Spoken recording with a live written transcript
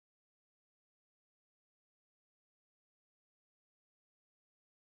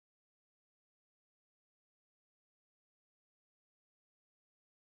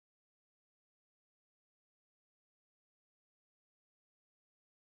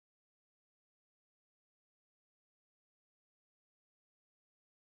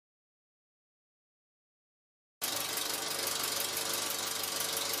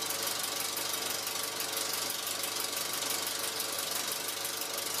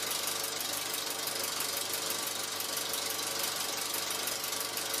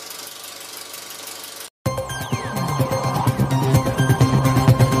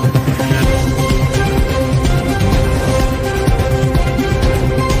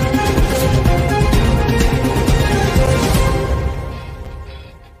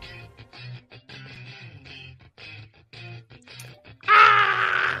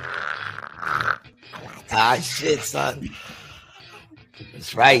Shit, son.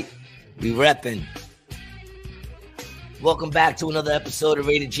 That's right. We repping. Welcome back to another episode of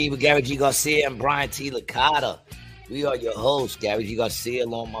Rated G with Gary G. Garcia and Brian T. Licata. We are your hosts, Gary G. Garcia,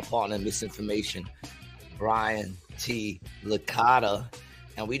 along with my partner in Misinformation, Brian T. Licata.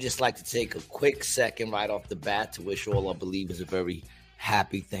 And we just like to take a quick second right off the bat to wish all our believers a very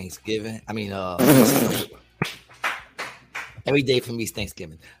happy Thanksgiving. Every day for me is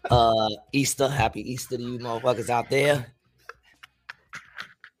Thanksgiving. Easter, happy Easter to you motherfuckers out there.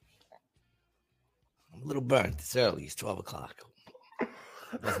 I'm a little burnt. It's early. It's 12 o'clock.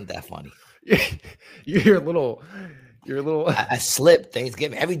 It wasn't that funny. You're a little. I slipped.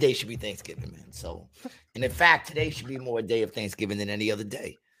 Thanksgiving. Every day should be Thanksgiving, man. So, and in fact, today should be more a day of Thanksgiving than any other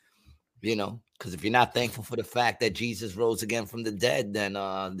day. You know, because if you're not thankful for the fact that Jesus rose again from the dead, then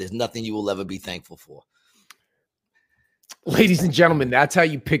there's nothing you will ever be thankful for. Ladies and gentlemen, that's how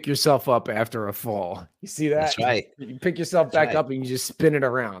you pick yourself up after a fall. You see that? That's right. You pick yourself back up and you just spin it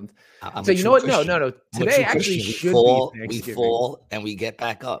around. So you know what? Christian. No. Today actually should be Thanksgiving. We fall and we get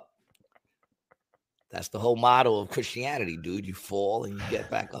back up. That's the whole motto of Christianity, dude. You fall and you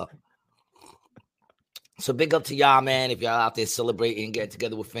get back up. So big up to y'all, man. If y'all out there celebrating, getting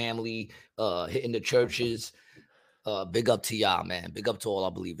together with family, hitting the churches. Big up to y'all, man. Big up to all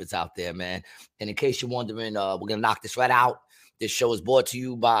our believers out there, man. And in case you're wondering, we're going to knock this right out. This show is brought to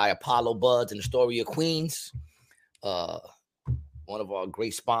you by Apollo Buds and Astoria Queens. One of our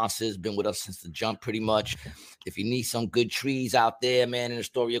great sponsors, been with us since the jump pretty much. If you need some good trees out there, man, in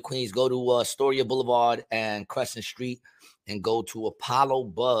Astoria Queens, go to Astoria Boulevard and Crescent Street and go to Apollo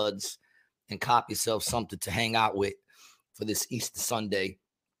Buds and cop yourself something to hang out with for this Easter Sunday.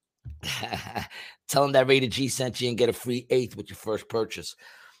 Tell them that Rated G sent you and get a free 8th with your first purchase.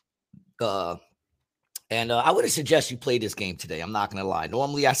 And I would suggest you play this game today. I'm not going to lie.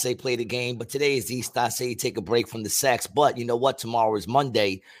 Normally I say play the game, but today is Easter. I say you take a break from the sex. But you know what? Tomorrow is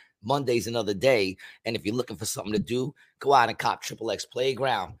Monday. Monday's another day. And if you're looking for something to do, go out and cop XXX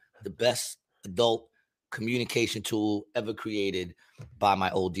Playground, the best adult communication tool ever created by my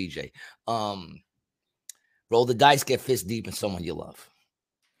old DJ. Roll the dice, get fist deep in someone you love.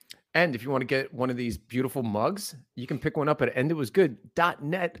 And if you want to get one of these beautiful mugs, you can pick one up at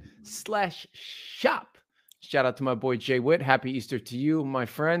enditwasgood.net/shop. Shout out to my boy Jay Witt. Happy Easter to you, my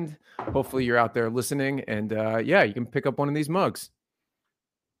friend. Hopefully you're out there listening. And yeah, you can pick up one of these mugs.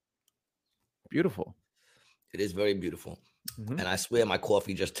 Beautiful. It is very beautiful. Mm-hmm. And I swear my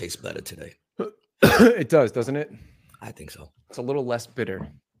coffee just tastes better today. It does, doesn't it? I think so. It's a little less bitter.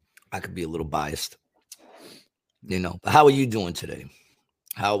 I could be a little biased. You know, but how are you doing today?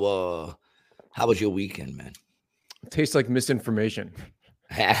 How was your weekend, man? It tastes like misinformation.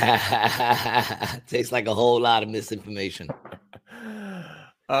 Tastes like a whole lot of misinformation.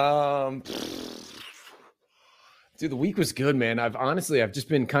 Dude, the week was good, man. I've just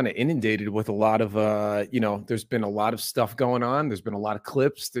been kind of inundated with a lot of there's been a lot of stuff going on. There's been a lot of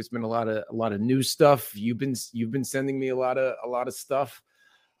clips. There's been a lot of new stuff. You've been sending me a lot of stuff.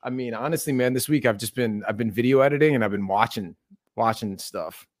 I mean, honestly, man, this week I've been video editing and I've been watching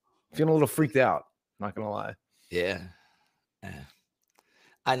stuff. Feeling a little freaked out, not gonna lie. Yeah.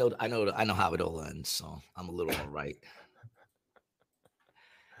 I know how it all ends, so I'm a little all right.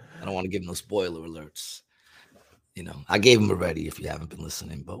 I don't want to give no spoiler alerts. You know, I gave them already if you haven't been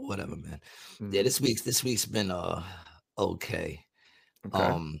listening, but whatever, man. Mm-hmm. Yeah, this week's been okay.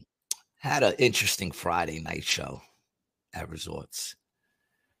 Had an interesting Friday night show at Resorts.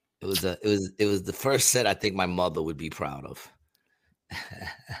 It was the first set I think my mother would be proud of.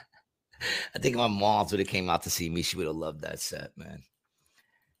 I think my mom would have came out to see me. She would have loved that set, man.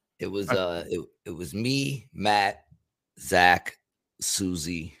 It was it was me, Matt, Zach,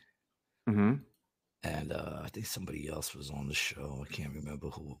 Susie, and I think somebody else was on the show. I can't remember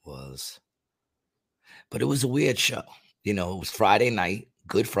who it was, but it was a weird show. You know, it was Friday night,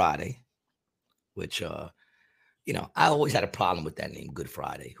 Good Friday, which you know, I always had a problem with that name, Good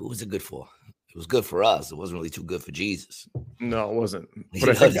Friday. Who was it good for? It was good for us. It wasn't really too good for Jesus. No, it wasn't.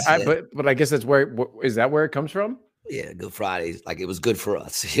 But I guess that's where is that where it comes from? Yeah, Good Friday. Like it was good for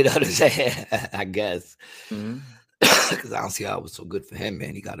us. You know what I'm saying? I guess. Because I don't see how it was so good for him,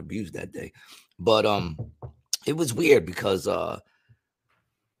 man. He got abused that day. But it was weird because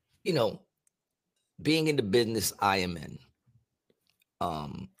you know, being in the business I am in.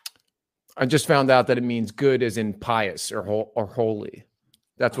 I just found out that it means good as in pious or holy.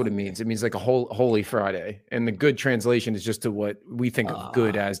 That's what it means. It means like a holy Friday. And the good translation is just to what we think of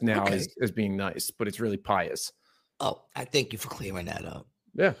good as now as being nice, but it's really pious. Oh, I thank you for clearing that up.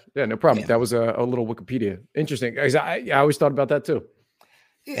 Yeah, no problem. Yeah. That was a little Wikipedia. Interesting. I always thought about that too.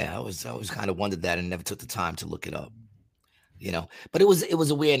 Yeah, I was kind of wondered that and never took the time to look it up. But it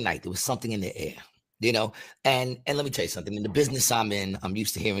was a weird night. There was something in the air, and let me tell you something. In the business I'm in, I'm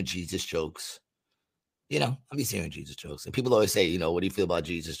used to hearing Jesus jokes. I'm used to hearing Jesus jokes. And people always say, what do you feel about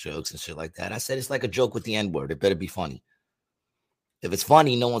Jesus jokes and shit like that? I said it's like a joke with the N-word. It better be funny. If it's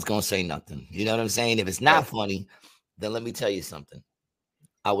funny, no one's gonna say nothing. You know what I'm saying? If it's not funny, then let me tell you something.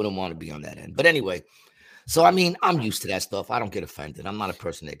 I wouldn't want to be on that end. But anyway, so I mean, I'm used to that stuff. I don't get offended. I'm not a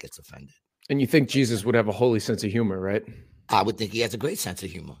person that gets offended. And you think Jesus would have a holy sense of humor, right? I would think he has a great sense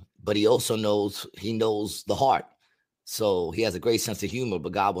of humor, but he also knows the heart. So he has a great sense of humor,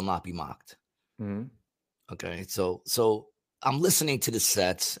 but God will not be mocked. Mm-hmm. Okay, so I'm listening to the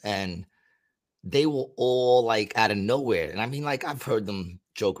sets, and they were all like out of nowhere. And I mean, like I've heard them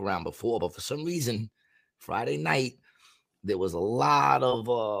joke around before, but for some reason, Friday night there was a lot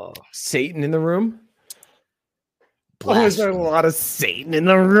of Satan in the room. Blasphemy. Was there a lot of Satan in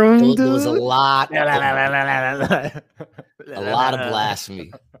the room, dude? There was a lot of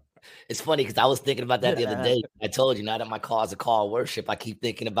blasphemy. It's funny because I was thinking about that the other day. I told you, now that my car is a car of worship, I keep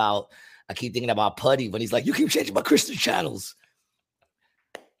thinking about Putty when he's like, "You keep changing my Christian channels."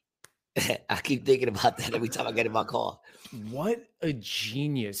 I keep thinking about that every time I get in my car. What a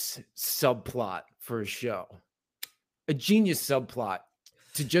genius subplot for a show. A genius subplot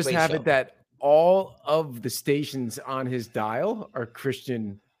to just Great have show. it that all of the stations on his dial are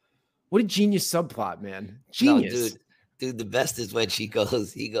Christian. What a genius subplot, man. Genius. No, dude, the best is when he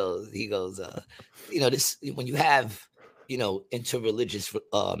goes, this, when you have, interreligious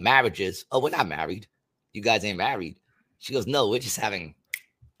marriages. Oh, we're not married. You guys ain't married. She goes, no, we're just having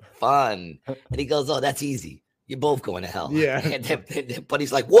fun. And he goes, oh, that's easy. You're both going to hell. Yeah. But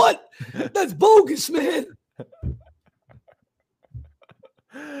he's like, what? That's bogus, man.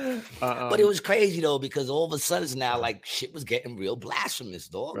 But it was crazy though, because all of a sudden now, like, shit was getting real blasphemous,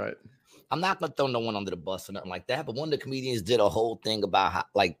 dog. Right. I'm not gonna throw no one under the bus or nothing like that. But one of the comedians did a whole thing about how,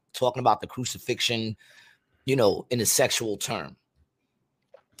 like, talking about the crucifixion, in a sexual term.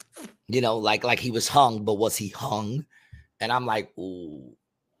 Like he was hung, but was he hung? And I'm like, ooh,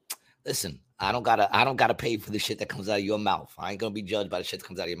 listen, I don't gotta pay for the shit that comes out of your mouth. I ain't gonna be judged by the shit that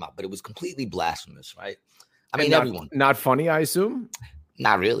comes out of your mouth. But it was completely blasphemous, right? I mean, everyone. Not funny, I assume.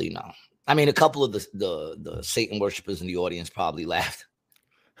 Not really, no. I mean, a couple of the Satan worshipers in the audience probably laughed.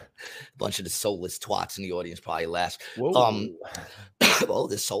 A bunch of the soulless twats in the audience probably laughed. Whoa. Well,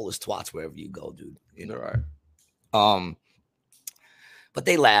 there's soulless twats wherever you go, dude. Right. But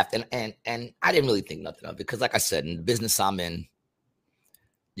they laughed, and I didn't really think nothing of it because, like I said, in the business I'm in,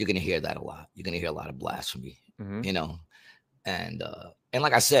 you're gonna hear that a lot. You're gonna hear a lot of blasphemy, and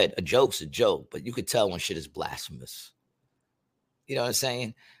like I said, a joke's a joke, but you could tell when shit is blasphemous. You know what I'm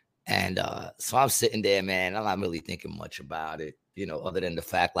saying? And so I'm sitting there, man. I'm not really thinking much about it, other than the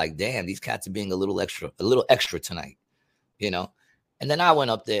fact, like, damn, these cats are being a little extra tonight, And then I went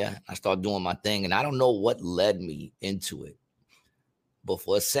up there, I started doing my thing, and I don't know what led me into it. But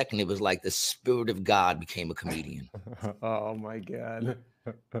for a second, it was like the spirit of God became a comedian. Oh my God.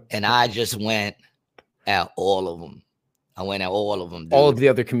 And I just went at all of them. I went at all of them, dude. All of the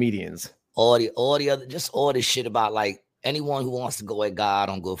other comedians. All the other, just all this shit about, like, anyone who wants to go at God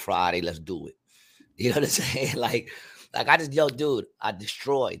on Good Friday, let's do it. You know what I'm saying? Like I just, dude, I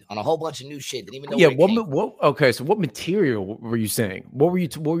destroyed on a whole bunch of new shit. Didn't even know. Yeah. Okay. So what material were you saying? What were you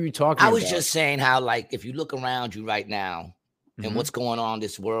talking about? I was just saying how, like, if you look around you right now and what's going on in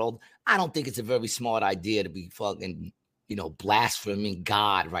this world, I don't think it's a very smart idea to be fucking, blaspheming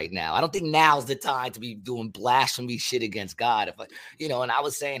God right now. I don't think now's the time to be doing blasphemy shit against God. And I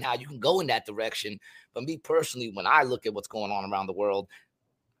was saying how you can go in that direction. But me personally, when I look at what's going on around the world,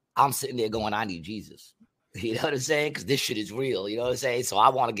 I'm sitting there going, I need Jesus. You know what I'm saying? Because this shit is real. You know what I'm saying? So I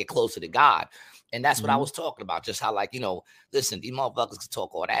want to get closer to God. And that's what I was talking about. Just how, like, listen, these motherfuckers can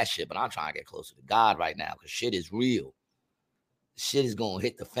talk all that shit, but I'm trying to get closer to God right now because shit is real. Shit is going to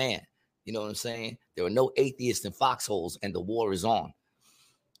hit the fan. You know what I'm saying? There are no atheists in foxholes, and the war is on.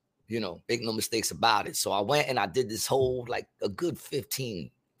 Make no mistakes about it. So I went and I did this whole, like, a good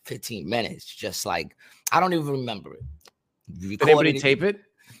 15 minutes. Just like, I don't even remember it. Did anybody tape it?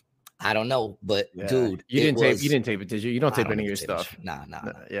 I don't know, but dude, you didn't tape it, did you? You don't tape any of your stuff. Nah.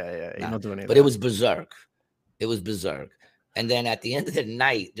 Yeah. You don't do any of but that. It was berserk. And then at the end of the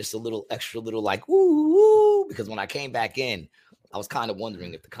night, just a little extra, like, woo, because when I came back in, I was kind of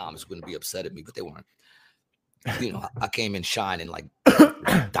wondering if the comics wouldn't be upset at me, but they weren't. I came in shining like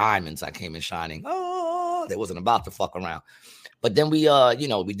diamonds. I came in shining. Oh, they wasn't about to fuck around. But then we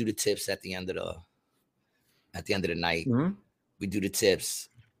we do the tips at the end of the night. We do the tips.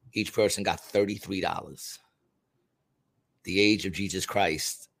 Each person got $33. the age of Jesus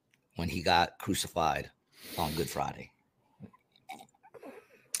Christ when he got crucified on Good Friday.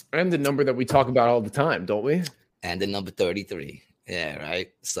 And the number that we talk about all the time, don't we? And the number 33. Yeah, right.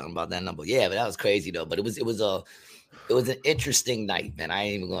 Something about that number. Yeah, but that was crazy though. But it was an interesting night, man. I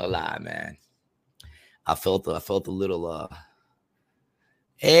ain't even gonna lie, man. I felt a little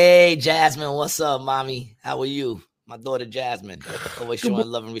Hey Jasmine, what's up, mommy? How are you? My daughter Jasmine. Always showing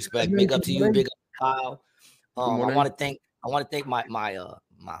love and respect. Big up to you, big up to Kyle. I want to thank my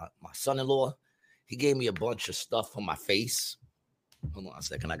son-in-law. He gave me a bunch of stuff for my face. Hold on a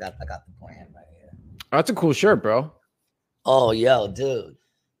second. I got the brand right here. That's a cool shirt, bro. Oh, yo, dude.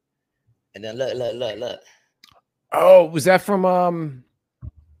 And then look. Oh, was that from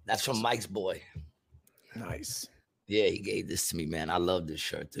That's from Mike's boy. Nice. Yeah, he gave this to me, man. I love this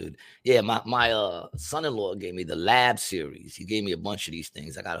shirt, dude. Yeah, my son-in-law gave me the Lab series. He gave me a bunch of these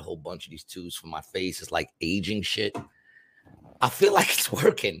things. I got a whole bunch of these tubes for my face. It's like aging shit. I feel like it's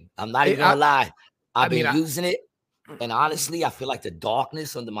working. I'm not even gonna lie. I've been using it, and honestly, I feel like the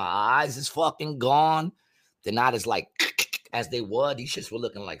darkness under my eyes is fucking gone. They're not as like as they were. These shits were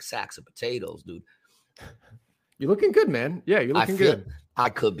looking like sacks of potatoes, dude. You're looking good, man. Yeah, you're looking good. I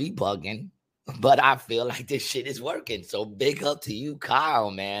could be bugging, but I feel like this shit is working. So big up to you,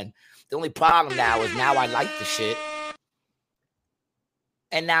 Kyle, man. The only problem now is I like the shit.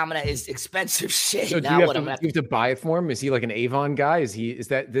 And now it's expensive shit. So now you have to buy it for him? Is he like an Avon guy? Is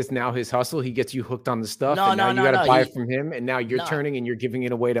this now his hustle? He gets you hooked on the stuff, and now you got to buy it from him, and now you're turning and you're giving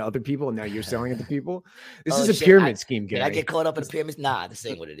it away to other people, and now you're selling it to people. This is a pyramid scheme, Gary. Did I get caught up in the pyramid? Nah, this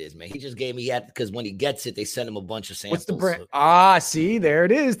ain't what it is, man. He just gave me that because when he gets it, they send him a bunch of samples. What's the brand? See, there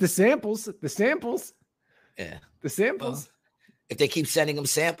it is. The samples. Yeah, the samples. Well, if they keep sending him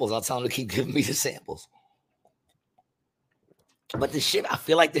samples, I'll tell them to keep giving me the samples. But the shit, I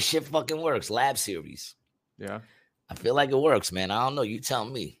feel like the shit fucking works. Lab series. Yeah. I feel like it works, man. I don't know. You tell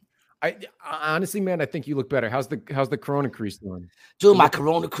me. I honestly, man, I think you look better. How's the corona crease doing? Dude, my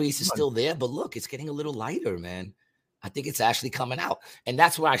corona crease is still there, but look, it's getting a little lighter, man. I think it's actually coming out. And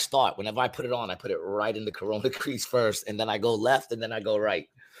that's where I start. Whenever I put it on, I put it right in the corona crease first, and then I go left, and then I go right.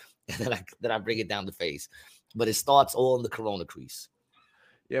 And then I bring it down the face. But it starts all in the corona crease.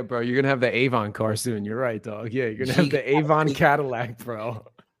 Yeah, bro, you're gonna have the Avon car soon. You're right, dog. Yeah, you're gonna have the Avon Cadillac, bro.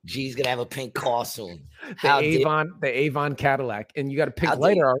 G's gonna have a pink car soon. The Avon Cadillac, and you got a pink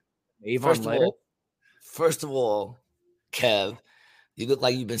lighter. Avon lighter. First of all, Kev, you look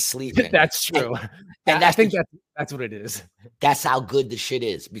like you've been sleeping. That's true, and I think that's what it is. That's how good the shit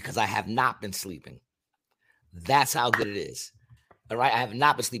is because I have not been sleeping. That's how good it is. All right, I have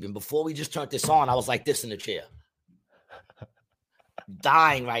not been sleeping. Before we just turned this on, I was like this in the chair.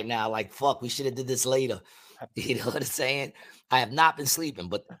 Dying right now, like fuck, we should have did this later. You know what I'm saying? I have not been sleeping,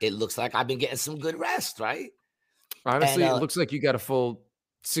 but it looks like I've been getting some good rest, right? Honestly, it looks like you got a full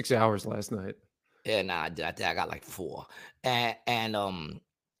 6 hours last night. Yeah, nah, I got like 4. And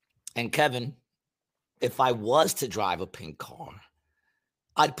Kevin, if I was to drive a pink car,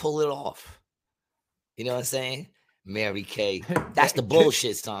 I'd pull it off. You know what I'm saying? Mary Kay. That's the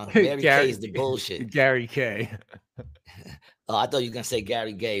bullshit, son. Mary Kay is the bullshit. Gary K. I thought you were gonna say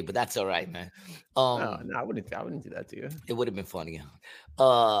Gary Gay, but that's all right, man. No, I wouldn't do that to you. It would have been funny.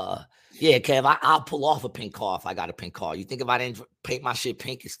 Yeah, Kev, I'll pull off a pink car if I got a pink car. You think if I didn't paint my shit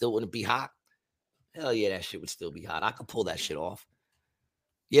pink, it still wouldn't be hot? Hell yeah, that shit would still be hot. I could pull that shit off.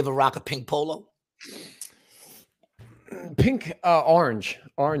 You ever rock a pink polo? Pink, orange.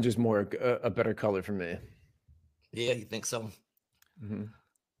 Orange is more a better color for me. Yeah, you think so? Mm-hmm.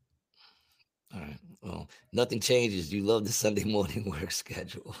 All right. Well, nothing changes. You love the Sunday morning work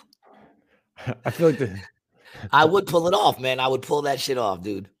schedule. I feel like I would pull it off, man. I would pull that shit off,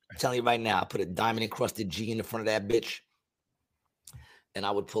 dude. I'm telling you right now. I put a diamond encrusted G in the front of that bitch, and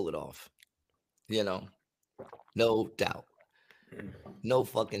I would pull it off. You know, no doubt, no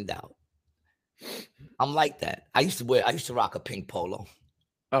fucking doubt. I'm like that. I used to rock a pink polo.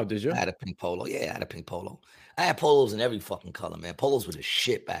 Oh, did you? I had a pink polo. Yeah, I had a pink polo. I had polos in every fucking color, man. Polos were the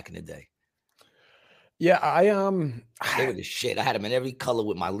shit back in the day. Yeah, they were the shit. I had them in every color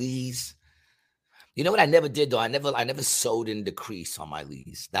with my Lees. You know what I never did though? I never sewed in the crease on my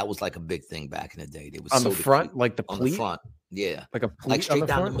Lees. That was like a big thing back in the day. They would on the front, like the pleat? On the front, yeah, like a pleat, like straight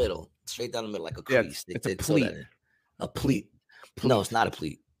down the middle, like a crease. Yeah, it's a pleat. A pleat. No, it's not a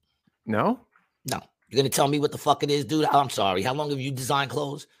pleat. No. You're gonna tell me what the fuck it is, dude? I'm sorry. How long have you designed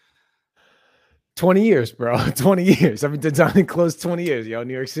clothes? 20 years, bro. 20 years. I've been designing clothes 20 years, yo.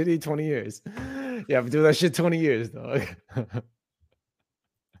 New York City, 20 years. Yeah, I've been doing that shit 20 years, dog.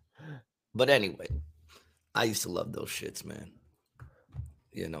 But anyway, I used to love those shits, man.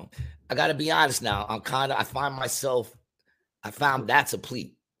 You know, I gotta be honest now. I find myself I found that's a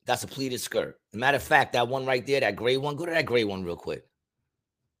pleat. That's a pleated skirt. As a matter of fact, that one right there, that gray one, go to that gray one real quick.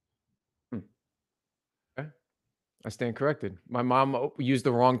 Okay. I stand corrected. My mom used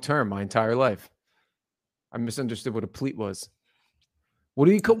the wrong term my entire life. I misunderstood what a pleat was. What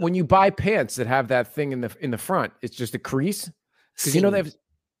do you call when you buy pants that have that thing in the front? It's just a crease? Because you know they have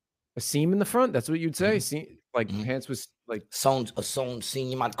a seam in the front. That's what you'd say. Seam, like pants was like a sewn seam,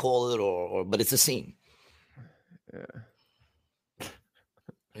 you might call it, or but it's a seam. Yeah.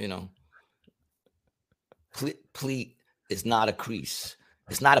 You know, pleat is not a crease.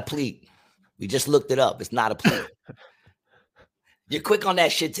 It's not a pleat. We just looked it up. It's not a pleat. You're quick on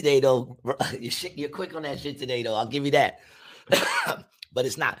that shit today, though. You're quick on that shit today, though. I'll give you that. But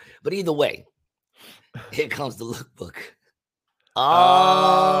it's not. But either way, here comes the lookbook.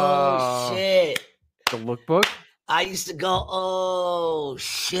 Oh, shit. The lookbook? I used to go, oh,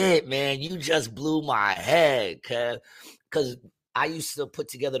 shit, man. You just blew my head. Because I used to put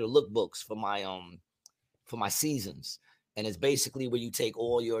together the lookbooks for my seasons. And it's basically where you take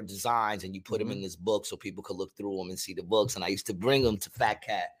all your designs and you put them in this book so people could look through them and see the books. And I used to bring them to Fat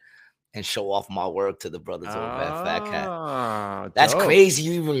Cat and show off my work to the brothers over at Fat Cat. That's dope. Crazy.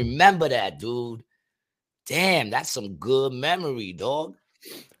 You even remember that, dude. Damn, that's some good memory, dog.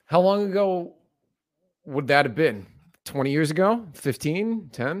 How long ago would that have been? 20 years ago?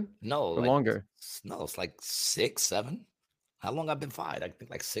 15? 10? No. Or longer? No, it's like 6, 7. How long I've been fired? I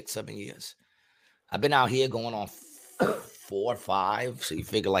think like 6, 7 years. I've been out here going on 4, 5. So you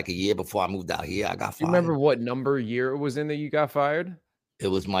figure like a year before I moved out here, I got fired. You remember what year it was in that you got fired? It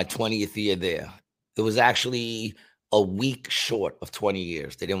was my 20th year there. It was actually a week short of 20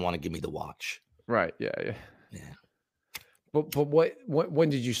 years. They didn't want to give me the watch. Right. Yeah. But when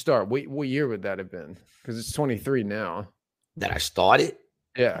did you start? What year would that have been? Because it's 23 now. That I started?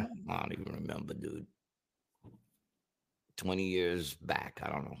 Yeah. I don't even remember, dude. 20 years back. I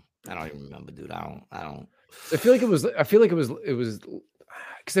don't know. I don't even remember, dude. I don't. I feel like it was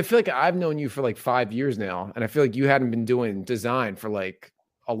because I feel like I've known you for like 5 years now, and I feel like you hadn't been doing design for like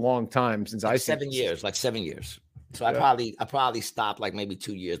a long time since like 7 years. Like 7 years. So yeah. I probably stopped like maybe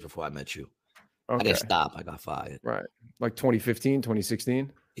 2 years before I met you. Okay. I didn't stop. I got fired. Right. Like 2015,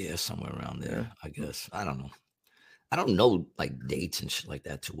 2016? Yeah, somewhere around there, I guess. I don't know. I don't know like dates and shit like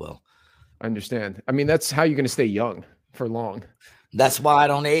that too well. I understand. I mean, that's how you're going to stay young for long. That's why I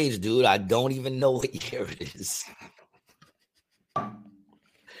don't age, dude. I don't even know what year it is.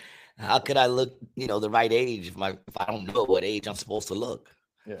 How could I look, the right age if I don't know what age I'm supposed to look?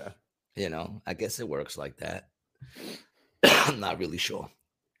 Yeah. I guess it works like that. I'm not really sure.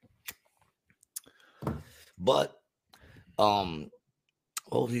 But what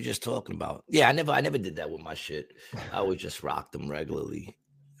were you just talking about? Yeah, I never did that with my shit. I always just rocked them regularly,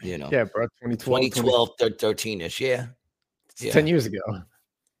 Yeah, bro. 2012, 13-ish, yeah. 10 years ago.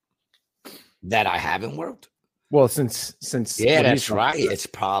 That I haven't worked? Well, since yeah, that's right. It's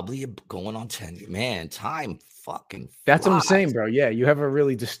probably going on 10. Man, time fucking flies. That's what I'm saying, bro. Yeah, you have a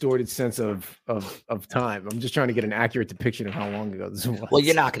really distorted sense of time. I'm just trying to get an accurate depiction of how long ago this was. Well,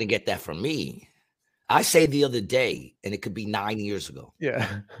 you're not going to get that from me. I say the other day, and it could be 9 years ago.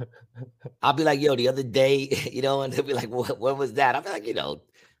 Yeah. I'll be like, yo, the other day, and they'll be like, when was that? I'll be like,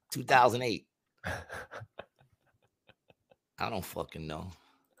 2008. I don't fucking know.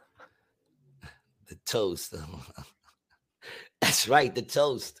 The toast. That's right, the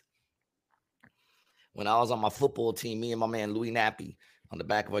toast. When I was on my football team, me and my man Louis Nappy, on the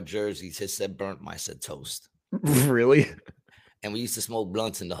back of our jerseys, it said burnt, I said toast. Really? And we used to smoke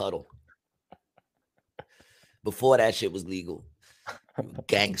blunts in the huddle. Before that shit was legal.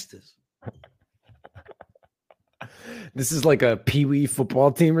 Gangsters. This is like a pee-wee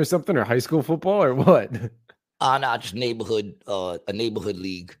football team or something, or high school football, or what? No, just a neighborhood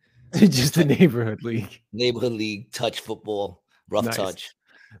league. Just a neighborhood league. Neighborhood league, touch football, rough Nice. touch.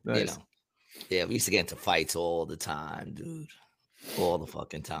 Nice. Yeah, we used to get into fights all the time, dude. All the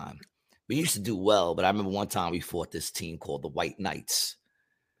fucking time. We used to do well, but I remember one time we fought this team called the White Knights.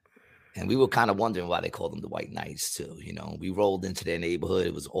 And we were kind of wondering why they called them the White Knights too. We rolled into their neighborhood.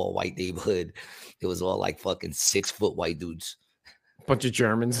 It was all white neighborhood. It was all like fucking 6-foot white dudes. Bunch of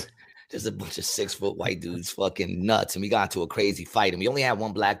Germans. Just a bunch of 6-foot white dudes, fucking nuts. And we got into a crazy fight. And we only had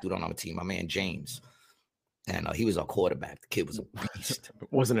one black dude on our team, my man James. And he was our quarterback. The kid was a beast.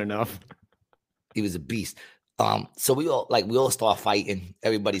 It wasn't enough. He was a beast. So we all start fighting.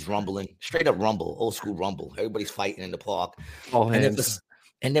 Everybody's rumbling. Straight up rumble, old school rumble. Everybody's fighting in the park. All hands.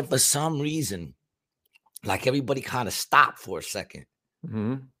 And then for some reason, like everybody kind of stopped for a second.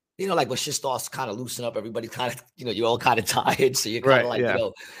 Mm-hmm. You know, like when shit starts kind of loosen up, everybody kind of, you're all kind of tired. So you're kind of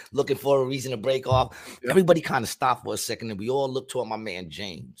like, looking for a reason to break off. Yep. Everybody kind of stopped for a second. And we all looked toward my man,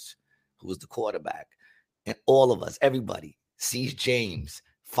 James, who was the quarterback. And all of us, everybody sees James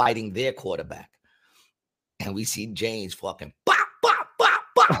fighting their quarterback. And we see James fucking bop, bop, bop,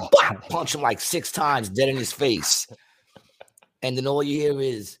 bop, bop, punch him like 6 times dead in his face. And then all you hear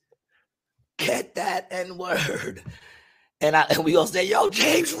is, get that N-word. And we all say, yo,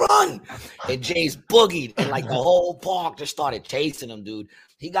 James, run. And James boogied. And like the whole park just started chasing him, dude.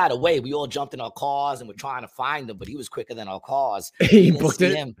 He got away. We all jumped in our cars and we're trying to find him, but he was quicker than our cars. He booked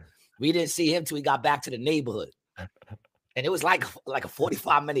it. We didn't see him till we got back to the neighborhood. And it was like a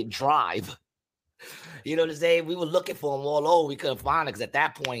 45-minute drive. You know what I'm saying? We were looking for him all over. We couldn't find him because at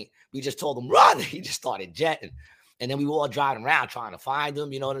that point, we just told him, run. He just started jetting. And then we were all driving around trying to find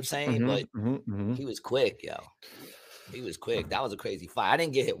him. You know what I'm saying? But he was quick, yo. He was quick. That was a crazy fight. I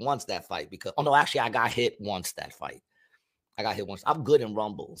didn't get hit once that fight because, oh no, actually I got hit once that fight. I got hit once. I'm good in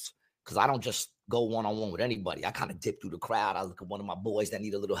rumbles because I don't just go one-on-one with anybody. I kind of dip through the crowd. I look at one of my boys that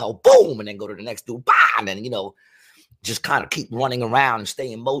need a little help, boom, and then go to the next dude, bah, and then, just kind of keep running around and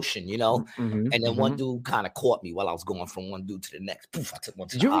stay in motion, and then one dude kind of caught me while I was going from one dude to the next. Poof, I took one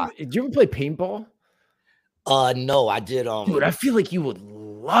to the eye. Did you ever play paintball? No, I did. Dude, I feel like you would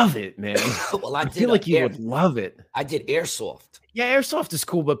love it, man. Well, I feel like you would love it. I did airsoft. Yeah, airsoft is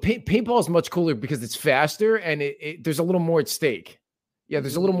cool, but paintball is much cooler because it's faster and there's a little more at stake. Yeah,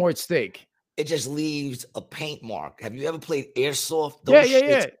 there's a little more at stake. It just leaves a paint mark. Have you ever played airsoft? Those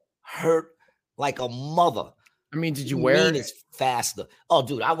yeah. Hurt like a mother. I mean, did you wear it? It's faster. Oh,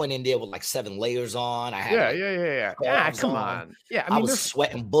 dude, I went in there with like 7 layers on. I had yeah. Come on. Yeah, I was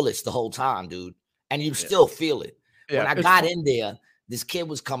sweating bullets the whole time, dude. And you still feel it. Yeah, when I got in there, this kid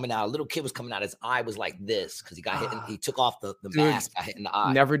was coming out. A little kid was coming out. His eye was like this because he got hit. He took off the mask. Got hit in the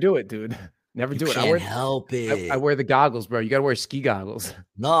eye. Never do it, dude. Never do it. I can't help it. I wear the goggles, bro. You got to wear ski goggles.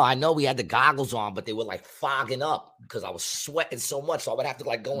 No, I know we had the goggles on, but they were like fogging up because I was sweating so much. So I would have to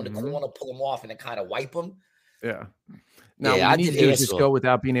like go in the corner, pull them off, and then kind of wipe them. Yeah. Now, what you need to do is just go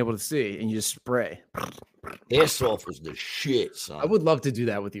without being able to see, and you just spray. Airsoft was the shit, son. I would love to do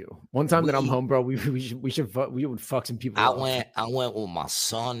that with you. One time that I'm home, bro, we would fuck some people. I went with my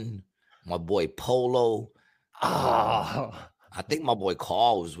son, my boy Polo. I think my boy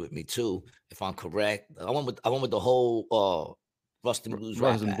Carl was with me too, if I'm correct. I went with the whole Rust and Blues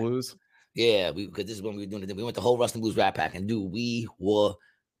Rat Pack. Blues. Yeah, because this is when we were doing it. We went the whole Rust and Blues Rat Pack, and dude, we were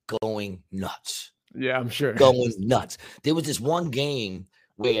going nuts. Yeah, I'm sure. Going nuts. There was this one game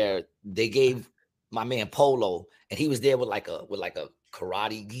where they gave my man Polo, and he was there with like a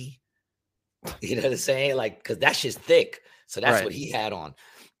karate gi. You know what I'm saying? Like, because that shit's thick. So that's what he had on.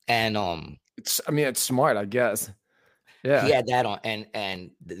 And it's smart, I guess. Yeah. He had that on.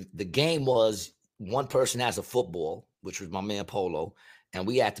 And the game was one person has a football, which was my man Polo, and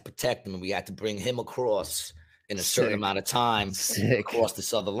we had to protect him, and we had to bring him across in a certain amount of time across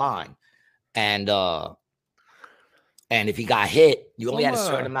this other line. And if he got hit, you only had a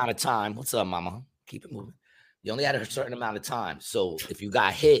certain amount of time. What's up, mama? Keep it moving. You only had a certain amount of time. So if you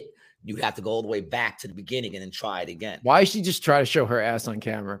got hit, you have to go all the way back to the beginning and then try it again. Why she just try to show her ass on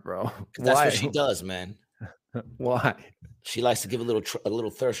camera, bro? That's what she does, man. Why? She likes to give a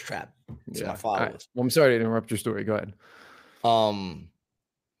little thirst trap to my followers. Right. Well, I'm sorry to interrupt your story. Go ahead.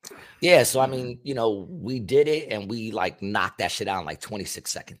 Yeah. So I mean, we did it, and we like knocked that shit out in like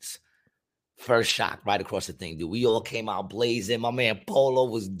 26 seconds. First shot right across the thing, dude. We all came out blazing. My man Polo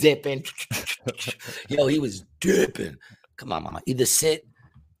was dipping. Yo, he was dipping. Come on, mama. Either sit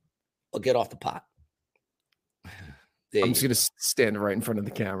or get off the pot. I'm just going to stand right in front of the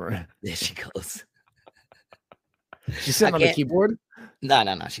camera. There she goes. She's sitting on the keyboard? No.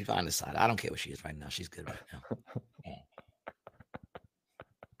 She's on the side. I don't care where she is right now. She's good right now.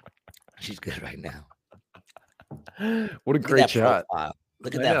 She's good right now. What a great shot. Profile.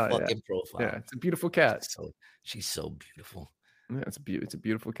 Look at that fucking profile. Yeah, it's a beautiful cat. She's so beautiful. Yeah, it's a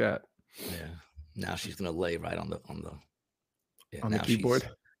beautiful cat. Yeah. Now she's gonna lay right on the keyboard.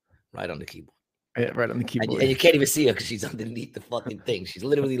 Right on the keyboard. Yeah, right on the keyboard. And you can't even see her because she's underneath the fucking thing. She's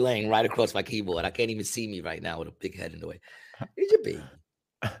literally laying right across my keyboard. I can't even see me right now with a big head in the way. Here's your baby.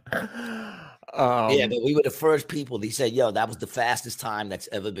 Yeah, but we were the first people. They said, yo, that was the fastest time that's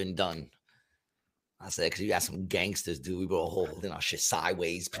ever been done. I said, because you got some gangsters, dude. We were all holding our shit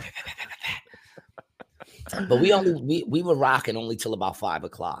sideways. But we were rocking only till about 5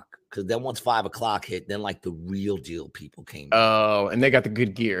 o'clock. Because then once 5 o'clock hit, then like the real deal people came. Oh, and they got the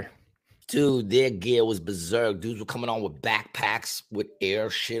good gear. Dude, their gear was berserk. Dudes were coming on with backpacks with air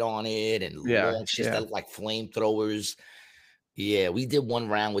shit on it and long shit that looked like flamethrowers. Yeah, we did one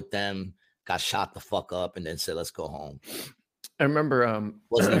round with them, got shot the fuck up, and then said, let's go home. I remember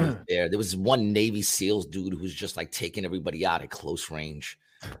Wasn't even fair. There was one Navy SEALs dude who was just like taking everybody out at close range.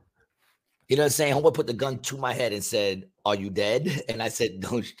 You know what I'm saying? Homeboy put the gun to my head and said, "Are you dead?" And I said,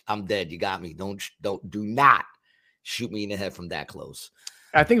 "Don't. I'm dead. You got me. Do not shoot me in the head from that close."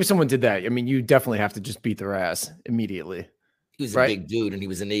 I think if someone did that, I mean, you definitely have to just beat their ass immediately. He was a big dude, and he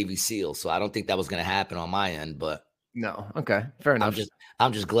was a Navy SEAL, so I don't think that was going to happen on my end. But no, okay, fair enough.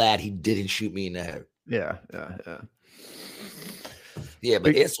 I'm just glad he didn't shoot me in the head. Yeah. Yeah,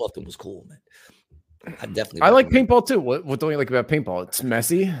 but airsoft was cool, man. I like paintball too. What don't you like about paintball? It's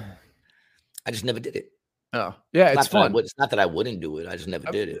messy. I just never did it. Oh, yeah, it's fun. It's not that I wouldn't do it. I just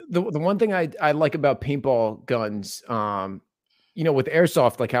never did it. The one thing I like about paintball guns, with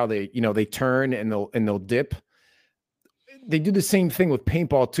airsoft, like how they turn and they'll dip. They do the same thing with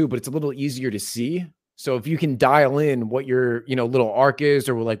paintball too, but it's a little easier to see. So if you can dial in what your little arc is,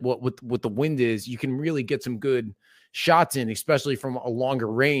 or like what the wind is, you can really get some good shots in, especially from a longer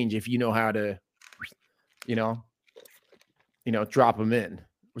range if you know how to, drop them in.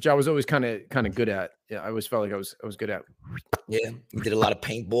 Which I was always kind of good at. Yeah, I always felt like I was good at. Yeah, you did a lot of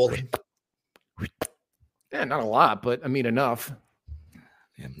paintballing. Yeah, not a lot, but I mean enough.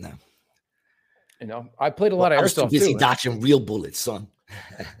 Yeah, no. I played a lot of airsoft. I was too busy dodging real bullets, son.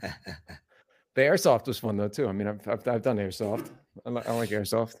 The airsoft was fun though too. I mean, I've done airsoft. I like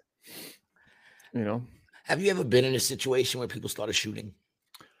airsoft. Have you ever been in a situation where people started shooting?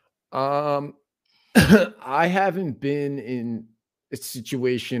 I haven't been in a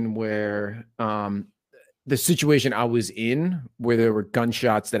situation where the situation I was in where there were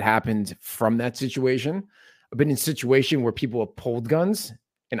gunshots that happened from that situation. I've been in a situation where people have pulled guns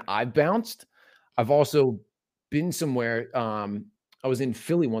and I've bounced. I've also been somewhere. I was in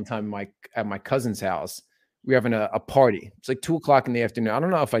Philly one time at my cousin's house. We were having a party. It's like 2:00 in the afternoon. I don't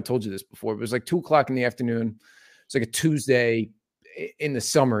know if I told you this before, but it was like 2:00 in the afternoon. It's like a Tuesday in the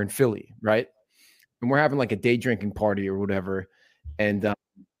summer in Philly, right? And we're having like a day drinking party or whatever. And all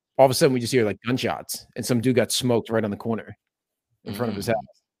of a sudden we just hear like gunshots and some dude got smoked right on the corner in front of his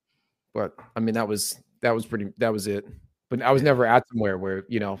house. But I mean, that was it. But I was never at somewhere where,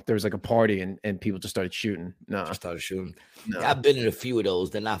 there was like a party and people just started shooting. No. Just started shooting. No. Yeah, I've been in a few of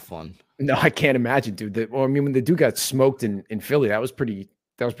those. They're not fun. No, I can't imagine, dude. When the dude got smoked in Philly, that was pretty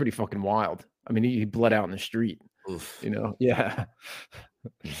fucking wild. I mean, he bled out in the street. Oof. Yeah.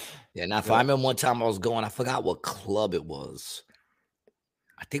 Yeah, not fun. I remember one time I was going, I forgot what club it was.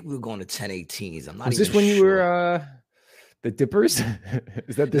 I think we were going to 1018s. I'm not even sure. Is this when you were the Dippers?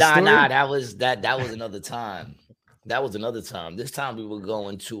 Is that the story? Nah, that was another time. That was another time. This time we were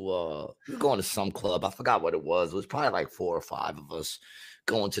going to some club. I forgot what it was. It was probably like 4 or 5 of us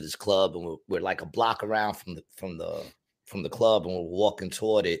going to this club, and we're like a block around from the club, and we're walking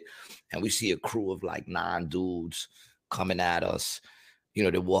toward it, and we see a crew of like 9 dudes coming at us.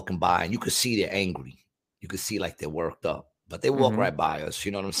 They're walking by, and you could see they're angry. You could see like they're worked up, but they walk right by us.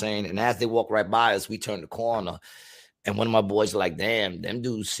 You know what I'm saying? And as they walk right by us, we turn the corner, and one of my boys are like, "Damn, them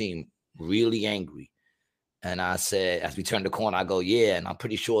dudes seem really angry." And I said, as we turned the corner, I go, "Yeah," and I'm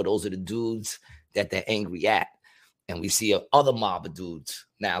pretty sure those are the dudes that they're angry at. And we see other mob of dudes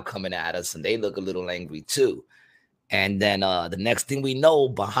now coming at us, and they look a little angry too. And then the next thing we know,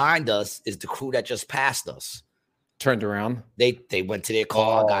 behind us is the crew that just passed us. Turned around. They went to their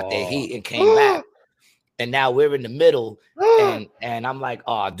car, got their heat, and came back. And now we're in the middle, and I'm like,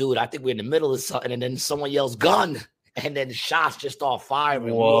 "Oh, dude, I think we're in the middle of something." And then someone yells, "Gun!" And then the shots just start firing.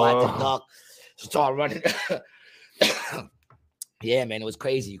 We all had to duck, start running. Yeah, man, it was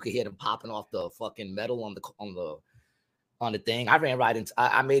crazy. You could hear them popping off the fucking metal on the thing. I ran right into.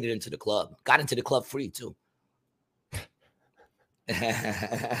 I made it into the club. Got into the club free too.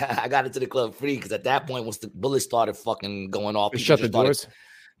 I got into the club free because at that point, once the bullets started fucking going off, they shut the doors.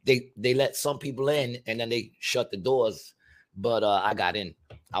 They let some people in, and then they shut the doors. But I got in.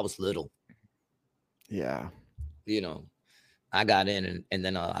 I was little. Yeah. I got in, and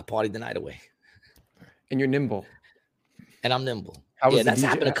then I partied the night away. And you're nimble. And I'm nimble. Yeah, that's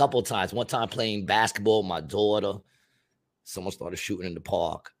happened a couple of times. One time playing basketball with my daughter, someone started shooting in the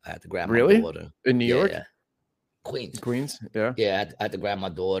park. I had to grab my daughter. In New York? Yeah. Queens, yeah. Yeah, I had to grab my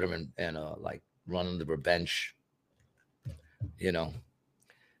daughter and like run under her bench. It's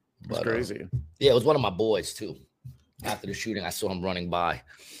crazy. Yeah, it was one of my boys too. After the shooting, I saw him running by.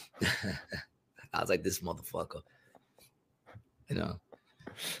 I was like, "This motherfucker." Yeah.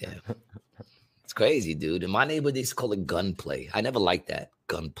 It's crazy, dude. In my neighborhood, they used to call it gunplay. I never liked that,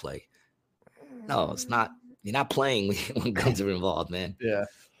 gunplay. No, it's not. You're not playing when guns are involved, man. Yeah.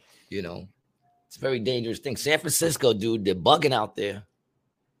 It's a very dangerous thing. San Francisco, dude, they're bugging out there.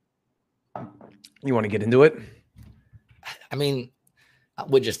 You want to get into it? I mean,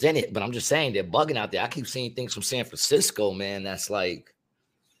 we're just in it, but I'm just saying they're bugging out there. I keep seeing things from San Francisco, man. That's like,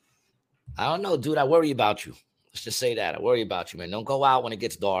 I don't know, dude. I worry about you. Let's just say that. I worry about you, man. Don't go out when it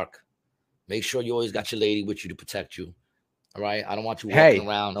gets dark. Make sure you always got your lady with you to protect you. All right? I don't want you walking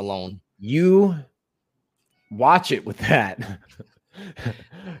around alone. You watch it with that.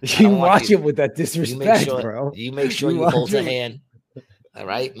 You watch it with that disrespect, bro. You make sure you hold her hand. All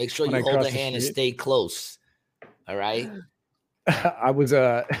right? Make sure you hold her hand and stay close. All right? I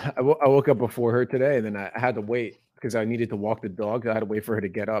woke up before her today, and then I had to wait because I needed to walk the dog. I had to wait for her to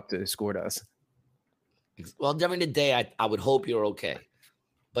get up to escort us. Well, during the day, I would hope you're okay.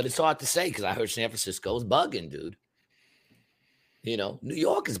 But it's hard to say because I heard San Francisco is bugging, dude. You know, New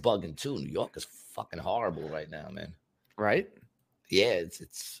York is bugging too. New York is fucking horrible right now, man. Right? Yeah,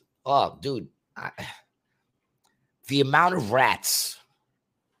 it's oh, dude. The amount of rats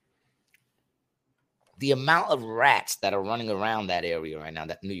that are running around that area right now,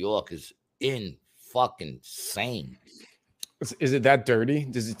 that New York is in fucking insane. Is it that dirty?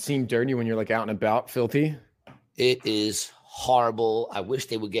 Does it seem dirty when you're like out and about, filthy? It is horrible. I wish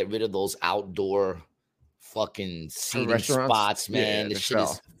they would get rid of those outdoor fucking seating spots, man. This shit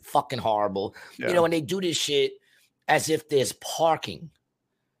is fucking horrible. Yeah. You know, and they do this shit as if there's parking,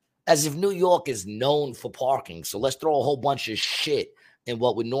 as if New York is known for parking. So let's throw a whole bunch of shit in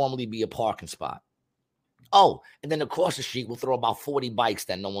what would normally be a parking spot. Oh, and then across the street, we'll throw about 40 bikes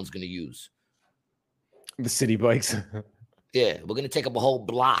that no one's going to use. The city bikes. Yeah, we're going to take up a whole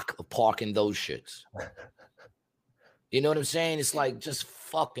block of parking those shits. You know what I'm saying? It's like just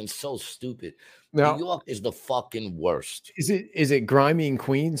fucking so stupid. Now, New York is the fucking worst. Is it grimy in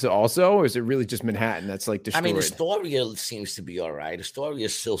Queens also, or is it really just Manhattan that's like destroyed? I mean, Astoria seems to be all right. Astoria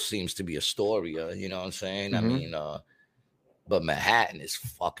still seems to be Astoria. You know what I'm saying? Mm-hmm. I mean, but Manhattan is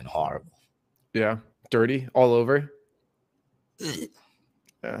fucking horrible. Yeah, dirty all over.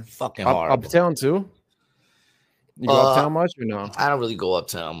 Yeah, fucking horrible. Uptown too. You go uptown much or no? I don't really go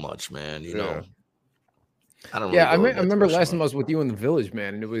uptown much, man. You know. I don't. Yeah, really I remember last time I was with you in the village,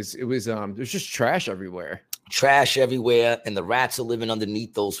 man, and it was there's just trash everywhere. Trash everywhere, and the rats are living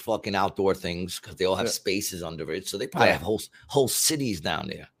underneath those fucking outdoor things because they all have spaces under it. So they probably have whole cities down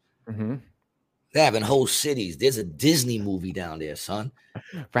there. Mm-hmm. They're having whole cities. There's a Disney movie down there, son.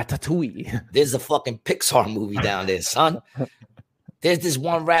 Ratatouille. There's a fucking Pixar movie down there, son. There's this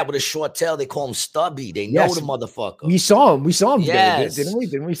one rat with a short tail. They call him Stubby. They know the motherfucker. We saw him. Yes. Didn't we?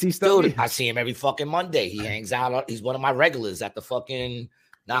 Didn't we see Stubby? Dude, I see him every fucking Monday. He hangs out. He's one of my regulars at the fucking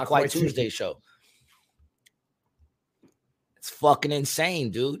Not Quite Tuesday show. It's fucking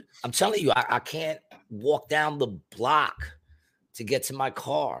insane, dude. I'm telling you, I can't walk down the block to get to my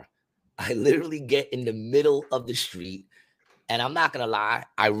car. I literally get in the middle of the street, and I'm not going to lie,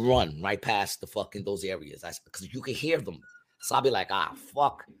 I run right past the fucking those areas because you can hear them. So I'll be like,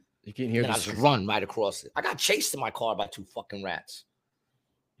 fuck. You can't hear. And I just run right across it. I got chased in my car by 2 fucking rats.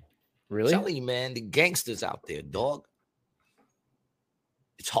 Really? I'm telling you, man, the gangsters out there, dog.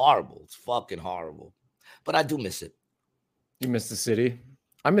 It's horrible. It's fucking horrible. But I do miss it. You miss the city?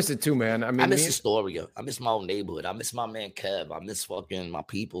 I miss it too, man. I mean, I miss Astoria. I miss my own neighborhood. I miss my man Kev. I miss fucking my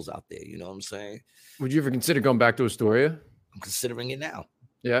peoples out there. You know what I'm saying? Would you ever consider going back to Astoria? I'm considering it now.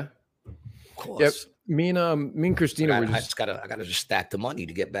 Yeah. Of course. Yep. Me and Christina I gotta just stack the money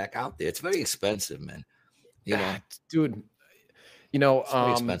to get back out there. It's very expensive, man. You know, dude. You know, it's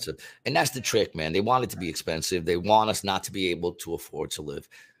very expensive, and that's the trick, man. They want it to be expensive. They want us not to be able to afford to live.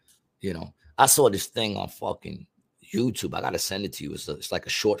 You know, I saw this thing on fucking YouTube. I gotta send it to you. It's like a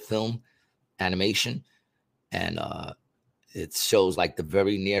short film animation, and it shows like the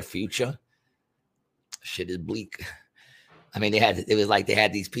very near future. Shit is bleak. I mean, it was like they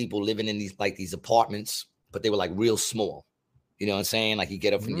had these people living in these apartments, but they were like real small. You know what I'm saying? Like you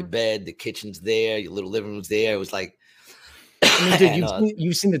get up from your bed, the kitchen's there, your little living room's there. It was like, I mean, dude,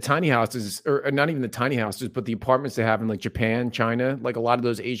 you've seen the tiny houses, or not even the tiny houses, but the apartments they have in like Japan, China, like a lot of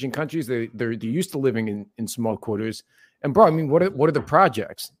those Asian countries. They're used to living in small quarters. And bro, I mean, what are the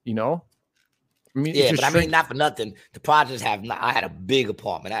projects? You know? I mean, yeah, but I mean, not for nothing. The projects I had a big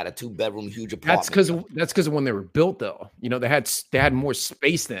apartment. I had a 2-bedroom, huge apartment. That's because of when they were built, though. You know, they had more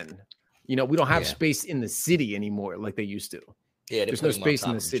space then. You know, we don't have space in the city anymore like they used to. Yeah, there's no space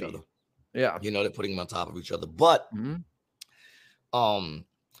in the city. Yeah, you know, they're putting them on top of each other. But, you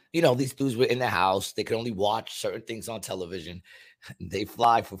know, these dudes were in the house. They could only watch certain things on television. They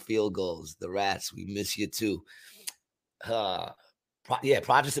fly for field goals. The rats, we miss you too.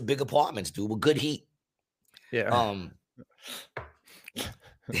 Projects are big apartments, dude, with good heat. Yeah.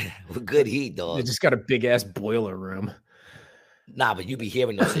 With good heat, They dog. just got a big ass boiler room. Nah, but you be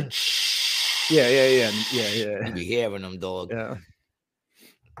hearing them say, Yeah. You be hearing them, dog. Yeah.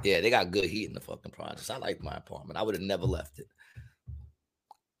 Yeah, they got good heat in the fucking projects. I like my apartment. I would have never left it.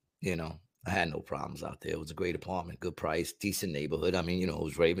 You know, I had no problems out there. It was a great apartment, good price, decent neighborhood. I mean, you know, it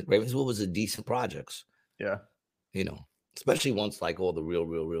was Ravenswood was a decent projects. Yeah. You know, especially once like all the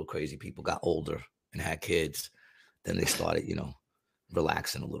real crazy people got older and had kids, then they started, you know,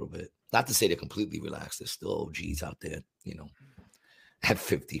 relaxing a little bit. Not to say they're completely relaxed. There's still OGs out there, you know, at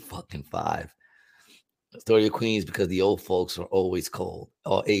 55. Story of Queens because the old folks are always cold.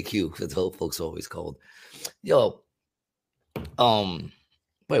 Or AQ because the old folks are always cold. Yo,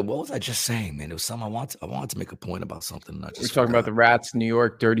 wait, what was I just saying, man? It was something I wanted to make a point about something. And I just We're talking about the rats, New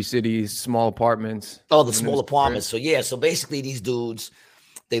York, dirty cities, small apartments. Oh, the small apartments. So yeah, so basically these dudes,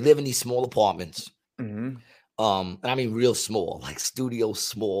 they live in these small apartments. Mm-hmm. And I mean real small, like studio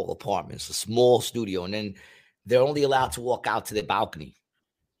small apartments, a small studio, and then they're only allowed to walk out to their balcony.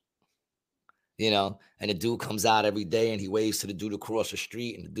 You know, and the dude comes out every day and he waves to the dude across the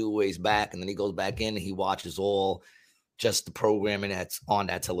street, and the dude waves back, and then he goes back in and he watches all just the programming that's on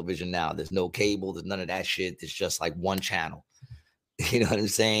that television now. There's no cable, there's none of that shit. It's just like one channel. You know what I'm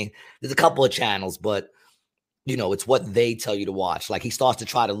saying? There's a couple of channels, but you know, it's what they tell you to watch. Like he starts to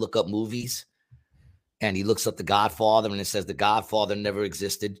try to look up movies and he looks up The Godfather and it says The Godfather never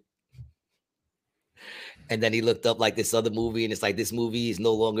existed. And then he looked up like this other movie and it's like this movie is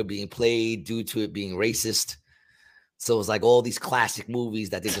no longer being played due to it being racist. So it's like all these classic movies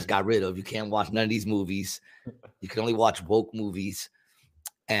that they just got rid of. You can't watch none of these movies. You can only watch woke movies.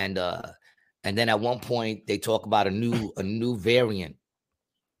 And then at one point they talk about a new variant.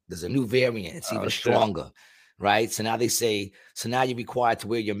 There's a new variant. It's even stronger, right? So now they say, so now you're required to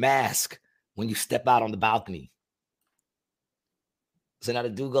wear your mask when you step out on the balcony. So now the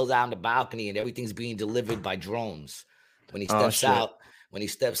dude goes out on the balcony and everything's being delivered by drones. When he steps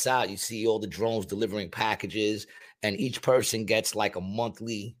out, you see all the drones delivering packages, and each person gets like a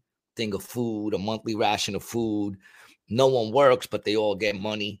monthly thing of food, a monthly ration of food. No one works, but they all get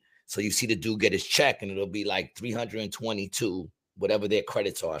money. So you see the dude get his check and it'll be like 322, whatever their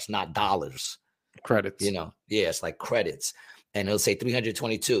credits are. It's not dollars. Credits. You know, yeah, it's like credits. And it'll say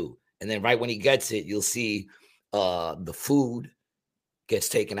 322. And then right when he gets it, you'll see the food gets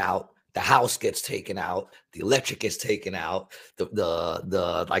taken out, the house gets taken out, the electric gets taken out,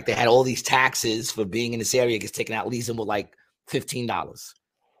 the like they had all these taxes for being in this area gets taken out, leaves them with like $15.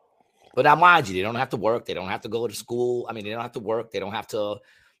 But now mind you, they don't have to work, they don't have to go to school. I mean, they don't have to work, they don't have to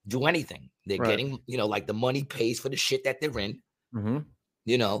do anything. They're getting, you know, like the money pays for the shit that they're in,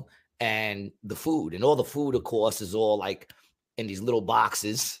 you know, and the food, and all the food, of course, is all like in these little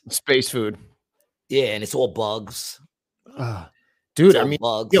boxes. Space food. Yeah, and it's all bugs. Dude, I mean,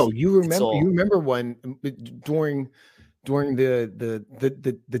 bugs. Yo, you remember when during the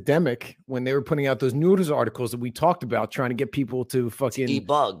demic when they were putting out those news articles that we talked about, trying to get people to fucking eat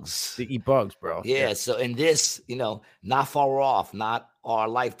bugs, bro. Yeah. So in this, you know, not far off, not our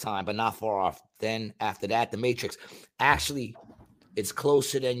lifetime, but not far off. Then after that, the Matrix. Actually, it's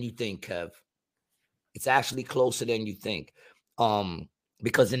closer than you think, Kev. It's actually closer than you think.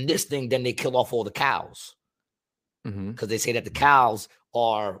 Because in this thing, then they kill off all the cows. Because they say that the cows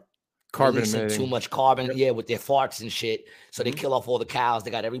are releasing too much carbon, with their farts and shit. So they kill off all the cows. They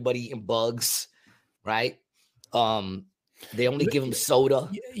got everybody eating bugs, right? They only give them soda.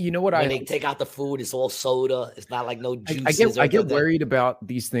 You know what? When they take out the food, it's all soda. It's not like no juices. I get worried about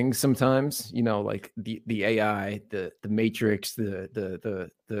these things sometimes. You know, like the AI, the Matrix,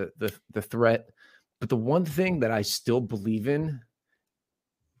 the threat. But the one thing that I still believe in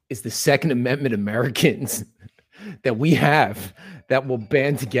is the Second Amendment Americans that we have that will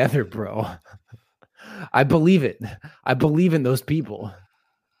band together, bro. I believe it. I believe in those people.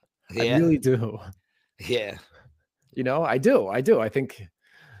 I really do. Yeah. You know, I do. I think.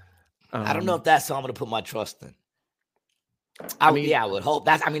 I don't know if that's who I'm going to put my trust in. I would hope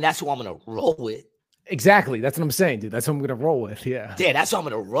that's who I'm going to roll with. Exactly. That's what I'm saying, dude. That's what I'm going to roll with. Yeah. Yeah, that's what I'm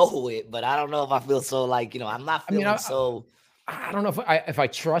going to roll with. But I don't know if I feel so like, you know, I'm not feeling so. I don't know if I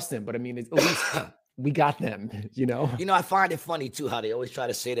trust him, but I mean, at least we got them, you know. You know, I find it funny too how they always try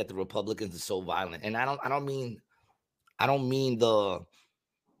to say that the Republicans are so violent, and I don't mean the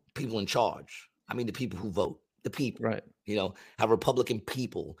people in charge. I mean the people who vote, the people. Right. You know how Republican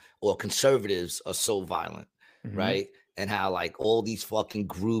people or conservatives are so violent, right? And how like all these fucking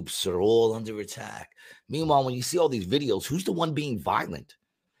groups are all under attack. Meanwhile, when you see all these videos, who's the one being violent?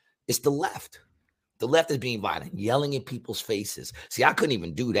 It's the left. The left is being violent, yelling in people's faces. See, I couldn't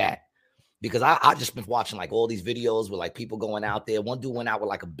even do that. because I just been watching like all these videos with like people going out there. One dude went out with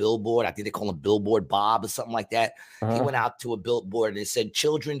like a billboard. I think they call him Billboard Bob or something like that. He went out to a billboard and it said,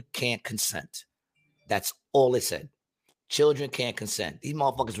 "Children can't consent." That's all it said. Children can't consent. These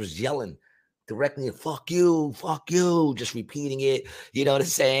motherfuckers was yelling directly, fuck you, just repeating it. You know what I'm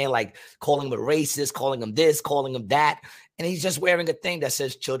saying? Like calling him a racist, calling him this, calling him that. And he's just wearing a thing that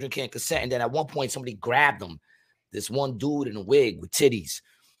says children can't consent. And then at one point, somebody grabbed him. This one dude in a wig with titties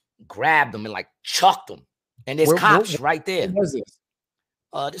grabbed him and like chucked him. And there's cops right there. What was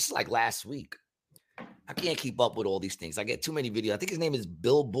this? This is like last week. I can't keep up with all these things. I get too many videos. I think his name is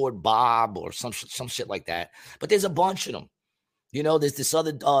Billboard Bob or some shit like that. But there's a bunch of them. You know, there's this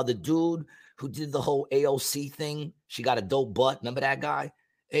other the dude who did the whole AOC thing. She got a dope butt. Remember that guy?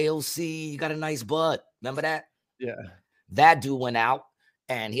 AOC, you got a nice butt. Remember that? Yeah. That dude went out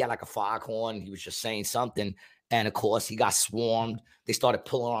and he had like a foghorn. He was just saying something. And of course, he got swarmed. They started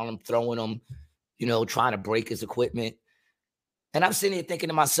pulling on him, throwing him, you know, trying to break his equipment. And I'm sitting here thinking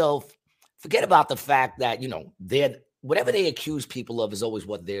to myself, forget about the fact that, you know, whatever they accuse people of is always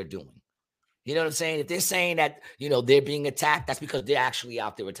what they're doing. You know what I'm saying? If they're saying that, you know, they're being attacked, that's because they're actually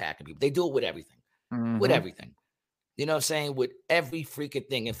out there attacking people. They do it with everything. With everything. You know what I'm saying? With every freaking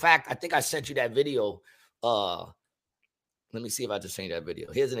thing. In fact, I think I sent you that video. Let me see if I just sent you that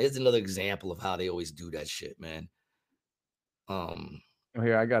video. Here's another example of how they always do that shit, man.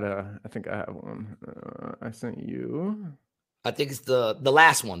 Here, I think I have one. I sent you. I think it's the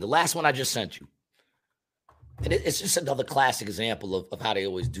last one. The last one I just sent you. And it's just another classic example of how they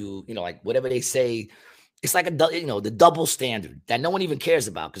always do, you know, like whatever they say, it's like the double standard that no one even cares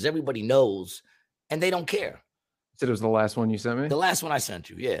about because everybody knows and they don't care. So it was the last one you sent me? The last one I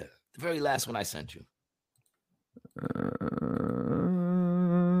sent you, yeah. The very last one I sent you.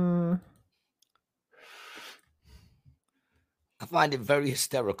 I find it very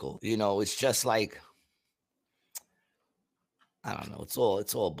hysterical. You know, it's just like, I don't know.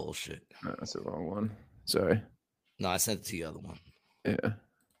 It's all bullshit. No, that's the wrong one. Sorry. No, I sent it to the other one. Yeah.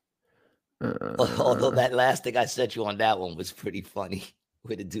 Although that last thing I sent you on that one was pretty funny,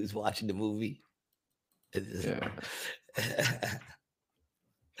 where the dude's watching the movie. Yeah.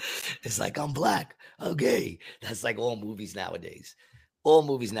 It's like, I'm black, I'm gay. That's like all movies nowadays. All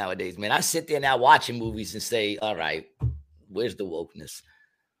movies nowadays, man. I sit there now watching movies and say, all right, where's the wokeness?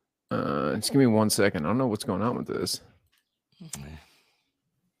 Just give me 1 second. I don't know what's going on with this.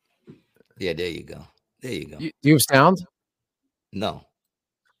 Yeah, there you go. There you go. Do you have sound? No.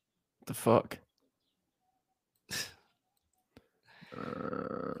 What the fuck?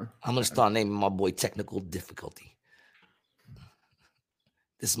 I'm gonna start naming my boy Technical Difficulty.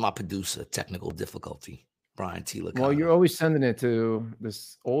 This is my producer, Technical Difficulty, Brian T. Licata. Well, you're always sending it to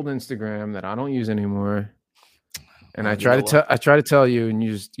this old Instagram that I don't use anymore, and I try to tell you, and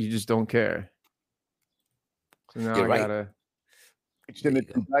you just don't care. So now you're right. In the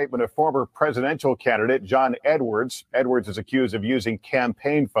indictment of former presidential candidate John Edwards. Edwards is accused of using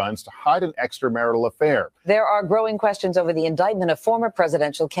campaign funds to hide an extramarital affair. There are growing questions over the indictment of former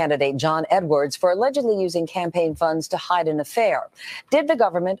presidential candidate John Edwards for allegedly using campaign funds to hide an affair. Did the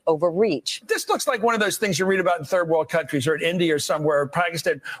government overreach? This looks like one of those things you read about in third world countries or in India or somewhere, or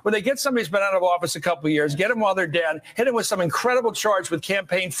Pakistan, where they get somebody who's been out of office a couple of years, get them while they're down, hit them with some incredible charge with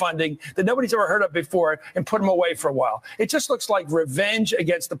campaign funding that nobody's ever heard of before, and put them away for a while. It just looks like revenge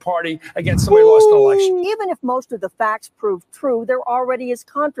against the party, against somebody who lost an election. Even if most of the facts prove true, there already is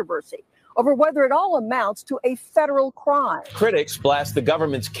controversy over whether it all amounts to a federal crime. Critics blast the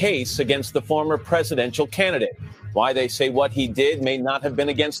government's case against the former presidential candidate. Why they say what he did may not have been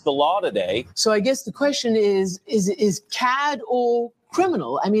against the law today. So I guess the question is CAD or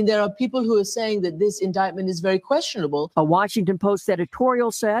criminal? I mean, there are people who are saying that this indictment is very questionable. A Washington Post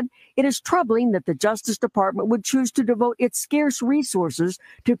editorial said it is troubling that the Justice Department would choose to devote its scarce resources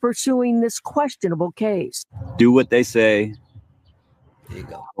to pursuing this questionable case. Do what they say. There you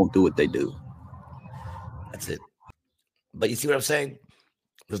go. Don't do what they do. That's it. But you see what I'm saying?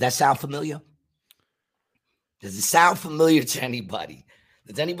 Does that sound familiar? Does it sound familiar to anybody?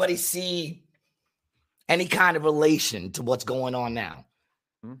 Does anybody see any kind of relation to what's going on now?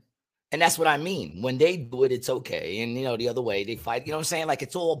 And that's what I mean. When they do it, it's okay. And, you know, the other way, they fight. You know what I'm saying? Like,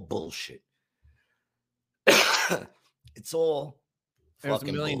 it's all bullshit. It's all There's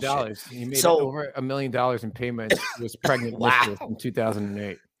fucking $1 million. bullshit. He made over $1 million in payments. He was pregnant with this in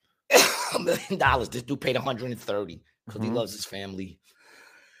 2008. $1 million. This dude paid 130 because he loves his family.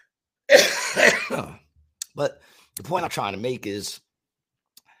 But the point I'm trying to make is,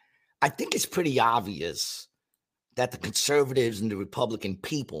 I think it's pretty obvious that the conservatives and the Republican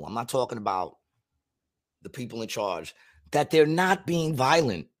people, I'm not talking about the people in charge, that they're not being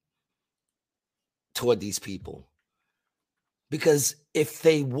violent toward these people. Because if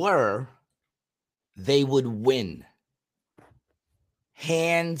they were, they would win.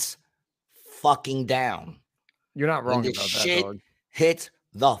 Hands fucking down. You're not wrong when the about shit that, dog. hit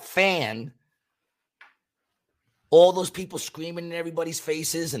the fan, all those people screaming in everybody's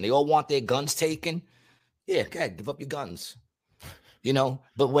faces and they all want their guns taken. Yeah, go ahead, give up your guns. You know,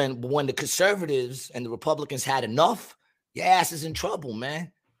 but when the conservatives and the Republicans had enough, your ass is in trouble,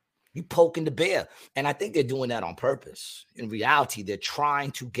 man. You poking the bear. And I think they're doing that on purpose. In reality, they're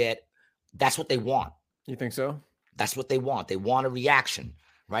trying to get, that's what they want. You think so? That's what they want. They want a reaction.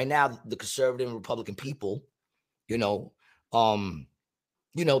 Right now, the conservative and Republican people, they're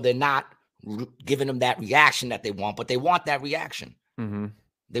not giving them that reaction that they want, but they want that reaction. Mm-hmm.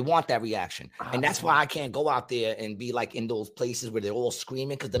 They want that reaction. And that's why I can't go out there and be like in those places where they're all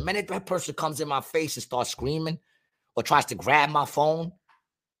screaming. Because the minute that person comes in my face and starts screaming or tries to grab my phone,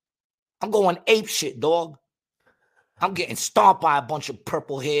 I'm going ape shit, dog. I'm getting stomped by a bunch of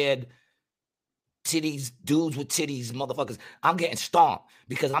purple-haired titties, dudes with titties, motherfuckers. I'm getting stomped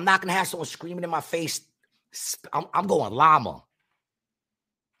because I'm not going to have someone screaming in my face. I'm going llama.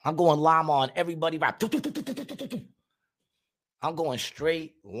 I'm going llama on everybody. Right? I'm going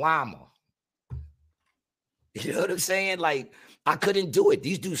straight llama. You know what I'm saying? Like, I couldn't do it.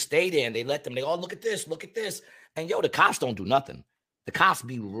 These dudes stay there and they let them. They all look at this, look at this. And the cops don't do nothing. The cops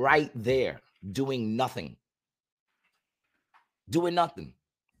be right there doing nothing. Doing nothing.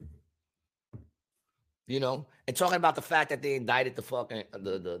 You know? And talking about the fact that they indicted the fucking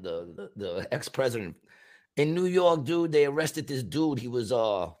the ex-president. In New York, dude, they arrested this dude. He was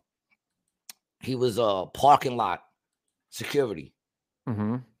parking lot security.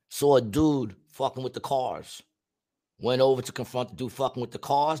 Mm-hmm. Saw a dude fucking with the cars. Went over to confront the dude fucking with the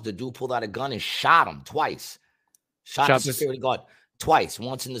cars. The dude pulled out a gun and shot him twice. Shot the security guard twice.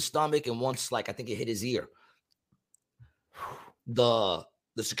 Once in the stomach and once, like, I think it hit his ear. The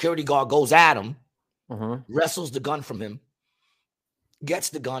security guard goes at him, wrestles the gun from him, gets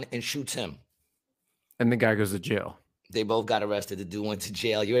the gun and shoots him. And the guy goes to jail. They both got arrested. The dude went to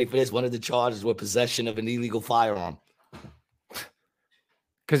jail. You ready for this? One of the charges was possession of an illegal firearm.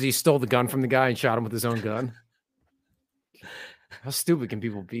 Because he stole the gun from the guy and shot him with his own gun. How stupid can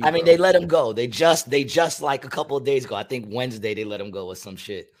people be? I mean, they let him go. They just like a couple of days ago, I think Wednesday, they let him go or some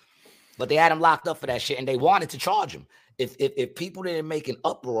shit. But they had him locked up for that shit, and they wanted to charge him. If people didn't make an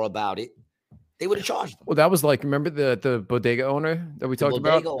uproar about it, they would have charged him. Well, that was like, remember the bodega owner that we talked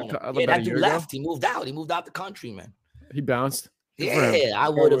about? Yeah, that dude left. He moved out. He moved out the country, man. He bounced. Yeah, I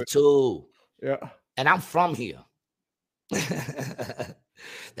would have too. Yeah. And I'm from here. That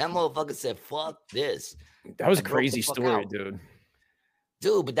motherfucker said, fuck this. That was a crazy story, dude.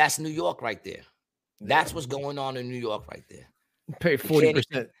 Dude, but that's New York right there. That's what's going on in New York right there. Pay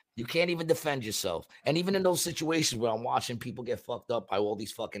 40%. You can't even defend yourself. And even in those situations where I'm watching people get fucked up by all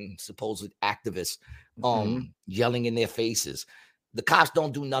these fucking supposed activists yelling in their faces, the cops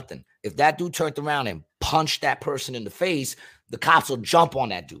don't do nothing. If that dude turned around and punched that person in the face, the cops will jump on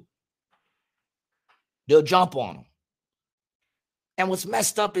that dude. They'll jump on him. And what's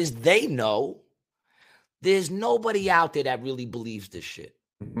messed up is they know there's nobody out there that really believes this shit.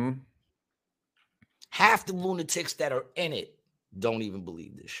 Mm-hmm. Half the lunatics that are in it don't even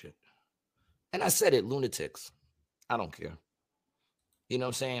believe this shit. And I said it, lunatics. I don't care. You know what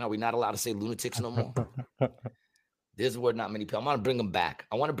I'm saying? Are we not allowed to say lunatics no more? There's a word not many people. I want to bring them back.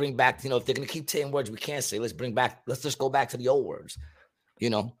 I want to bring back, if they're going to keep saying words we can't say, let's just go back to the old words.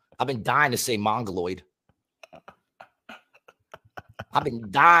 I've been dying to say mongoloid. I've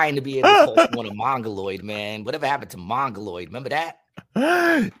been dying to be able to call someone a mongoloid, man. Whatever happened to mongoloid? Remember that?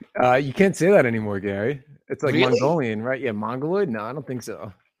 You can't say that anymore, Gary. It's like really? Mongolian, right? Yeah, mongoloid? No, I don't think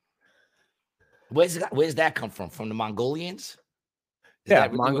so. Where's that come from? From the Mongolians? Yeah,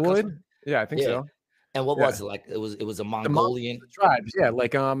 really mongoloid? Yeah, I think so. And what was it like? It was a Mongolian tribes. Yeah,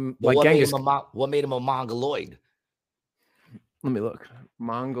 like what Genghis. What made him a mongoloid? Let me look.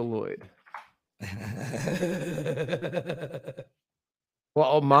 Mongoloid.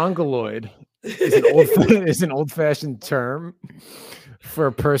 Well, mongoloid is an old-fashioned term for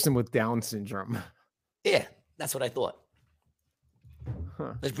a person with Down syndrome. Yeah, that's what I thought.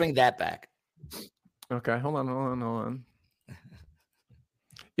 Huh. Let's bring that back. Okay, hold on.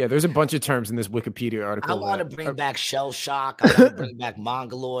 Yeah, there's a bunch of terms in this Wikipedia article. I want to bring back shell shock. I want to bring back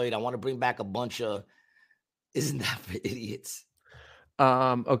mongoloid. I want to bring back a bunch of. Isn't that for idiots?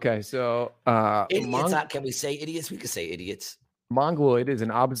 Okay, so idiots. Can we say idiots? We can say idiots. Mongoloid is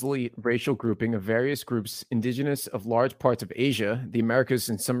an obsolete racial grouping of various groups indigenous of large parts of Asia, the Americas,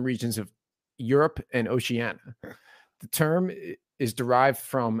 and some regions of Europe and Oceania. The term is derived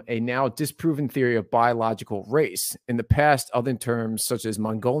from a now disproven theory of biological race. In the past, other terms such as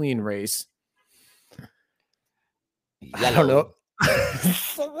Mongolian race, Yellow. I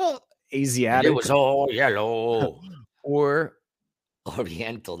don't know, Asiatic, It was all yellow. or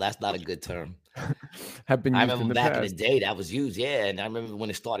Oriental. That's not a good term. have been I used in remember the back past. in the day that was used. Yeah. And I remember when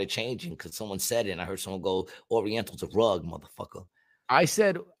it started changing because someone said it and I heard someone go, Oriental's a rug, motherfucker. I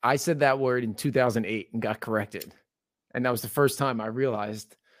said that word in 2008 and got corrected. And that was the first time I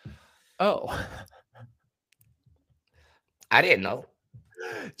realized, oh. I didn't know.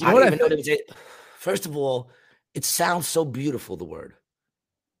 You know I what didn't even know there was it. First of all, it sounds so beautiful, the word.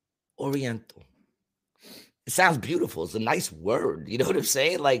 Oriental. It sounds beautiful. It's a nice word. You know what I'm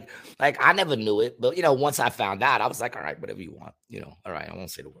saying? Like I never knew it. But, once I found out, I was like, all right, whatever you want. All right, I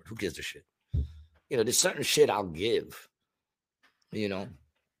won't say the word. Who gives a shit? There's certain shit I'll give. You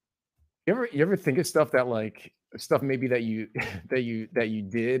ever think of stuff that like stuff maybe that you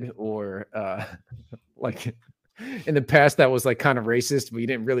did or like in the past that was like kind of racist, but you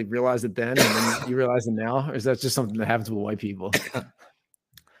didn't really realize it then, and then you realize it now? Or is that just something that happens with white people?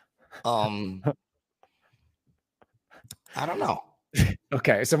 I don't know.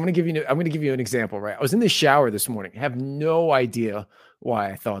 Okay, so I'm gonna give you an example, right? I was in the shower this morning. I have no idea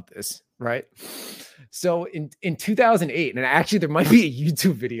why I thought this, right? So in 2008, and actually there might be a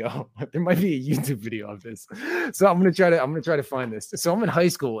YouTube video. There might be a YouTube video of this. So I'm gonna try to find this. So I'm in high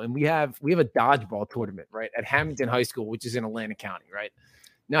school, and we have a dodgeball tournament, right, at Hamilton High School, which is in Atlantic County, right?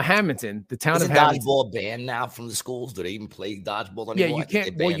 Now Hamilton, the town Is of dodgeball Hamilton, banned now from the schools? Do they even play dodgeball anymore? yeah, you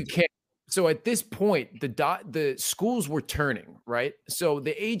can't. Well, you can't. So at this point, the schools were turning, right? So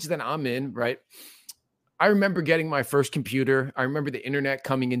the age that I'm in, right? I remember getting my first computer. I remember the internet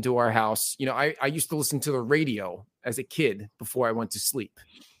coming into our house. I used to listen to the radio as a kid before I went to sleep.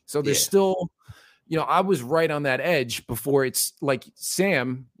 So there's still, I was right on that edge before it's like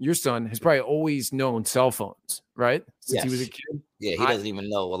Sam, your son, has probably always known cell phones, right? Since he was a kid. Yeah, he doesn't even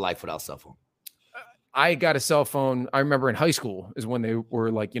know a life without cell phone. I got a cell phone. I remember in high school is when they were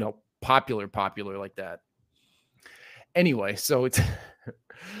like, popular like that. Anyway, so it's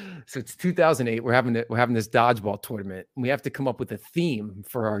 2008. We're having this dodgeball tournament. And we have to come up with a theme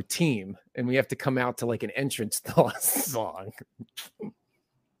for our team, and we have to come out to like an entrance song.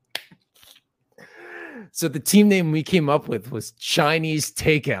 So the team name we came up with was Chinese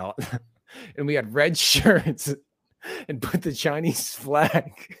Takeout, and we had red shirts and put the Chinese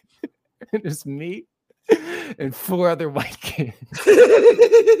flag. It was me and 4 other white kids.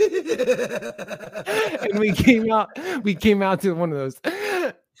 And we came out to one of those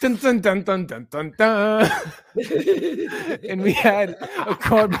dun, dun, dun, dun, dun, dun, dun. And we had a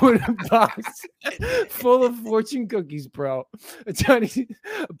cardboard box full of fortune cookies, bro.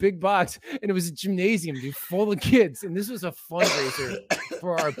 A big box, and it was a gymnasium, dude, full of kids. And this was a fundraiser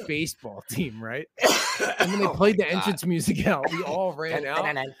for our baseball team, right? And when they played the entrance music out, we all ran out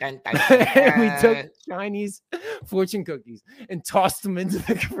and we took Chinese fortune cookies and tossed them into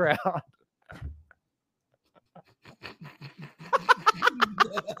the crowd.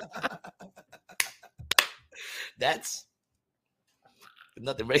 That's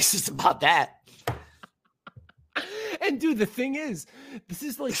nothing racist about that. And dude, the thing is, this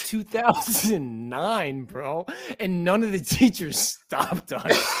is like 2009, bro, and none of the teachers stopped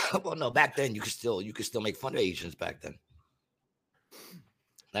us. Well, no, back then you could still make fun of Asians back then.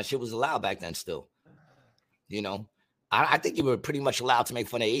 That shit was allowed back then still. I think you were pretty much allowed to make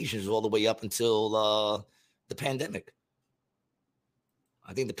fun of Asians all the way up until the pandemic.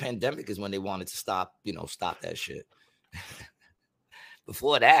 I think the pandemic is when they wanted to stop that shit.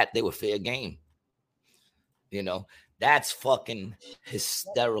 Before that, they were fair game. That's fucking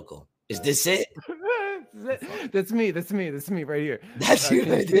hysterical. Is this it? That's me right here. That's you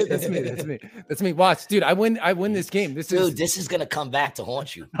right there. That's me. Watch, dude. I win this game. This is gonna come back to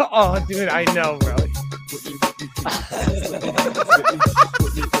haunt you. Oh, dude, I know, bro.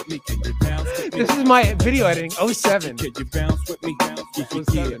 This is my video editing. 07.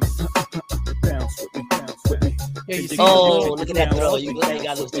 Yeah, you see look at that throw. You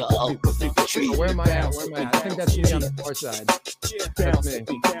got those. Where am I at? I think that's me on the far side. That's me.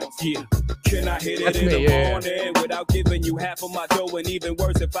 Can I hit it in the morning without giving you half of my dough? And even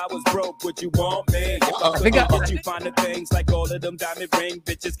worse, if I was broke, would you want me? I think you find the things like all of them diamond ring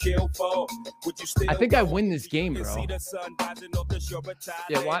bitches kill for? Would you still? I think I win this game, bro.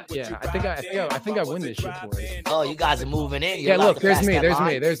 Yeah, what? Yeah, I think I win this shit for it. Oh, you guys are moving in. Yeah, look, there's me.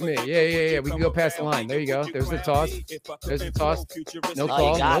 Yeah. We can go past the line. There you go. There's the toss. No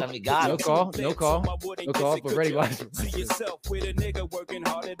call. You got him. No call. But ready, watch.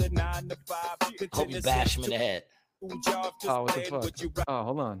 Hope you bash him in the head. Oh, what the fuck? Oh,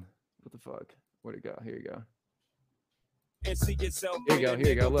 hold on. What the fuck? Where'd it go? Here you go. And see yourself. Here you go. Here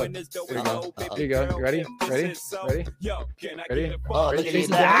you go. Look. Here you go. Here you go. You ready? Ready? Ready? Ready? Oh, look at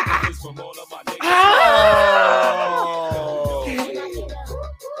Jason you. Jack. Oh!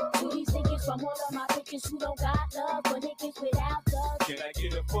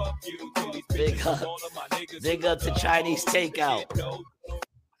 Big up to Chinese takeout.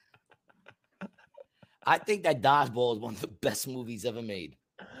 I think that Dodgeball is one of the best movies ever made.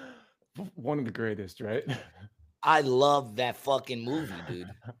 One of the greatest, right? I love that fucking movie, dude.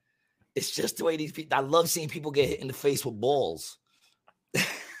 It's just the way these people. I love seeing people get hit in the face with balls.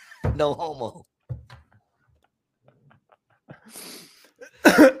 No homo.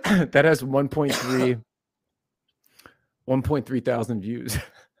 That has 1.3 thousand views.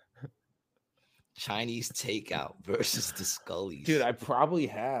 Chinese takeout versus the Scullies. Dude, I probably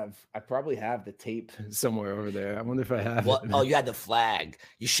have the tape somewhere over there. I wonder if I have it. Oh, you had the flag.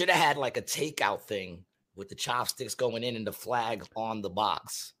 You should have had like a takeout thing with the chopsticks going in and the flag on the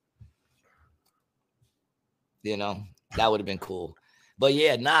box. You know, that would have been cool. But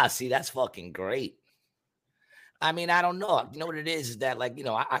yeah, see, that's fucking great. I mean, I don't know. You know what it is that, like, you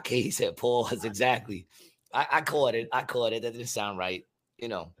know, I can't say pause exactly. I caught it. That didn't sound right. You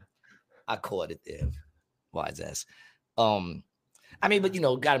know, I caught it there. Wise ass. I mean, but you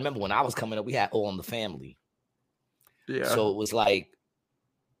know, gotta remember when I was coming up, we had All in the Family. Yeah. So it was like,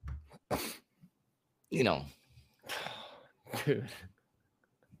 you know, dude.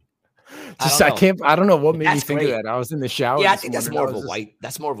 I don't know what made me think of that. I was in the shower. Yeah, I think that's more of a white.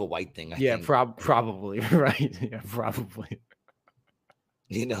 That's more of a white thing. I think. Probably right. Yeah, probably.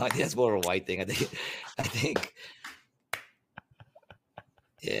 You know, I think that's more of a white thing. I think.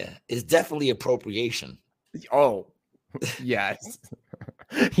 Yeah, it's definitely appropriation. Oh, yes,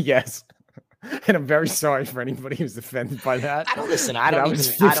 yes. And I'm very sorry for anybody who's offended by that. I don't listen. I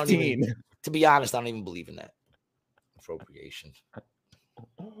don't even. To be honest, I don't even believe in that appropriation.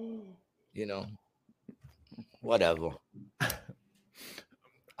 You know, whatever. I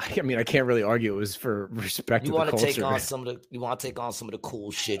mean, I can't really argue. It was for respect. You want to take on some of the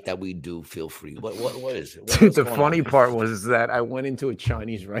cool shit that we do? Feel free. What is it? Dude, the funny part was that I went into a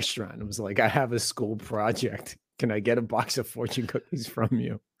Chinese restaurant and was like, I have a school project. Can I get a box of fortune cookies from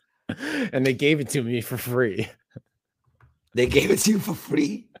you? And they gave it to me for free. They gave it to you for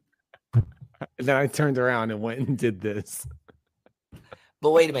free? And then I turned around and went and did this.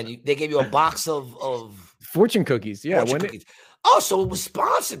 But wait a minute. They gave you a box of fortune cookies. Yeah. Cookies. Oh, so it was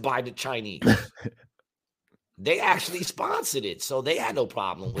sponsored by the Chinese. They actually sponsored it. So they had no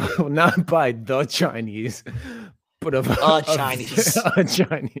problem with it. Well, not by the Chinese, but of Chinese. A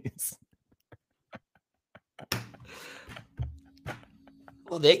Chinese.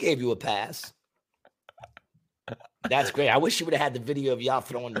 Well, they gave you a pass. That's great. I wish you would have had the video of y'all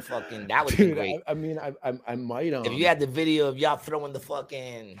throwing the fucking. That would be great. I mean, I might. If you had the video of y'all throwing the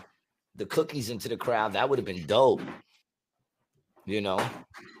cookies into the crowd, that would have been dope. You know.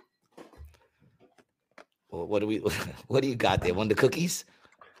 Well, what do you got there? One of the cookies?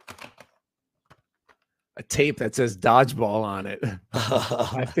 A tape that says dodgeball on it.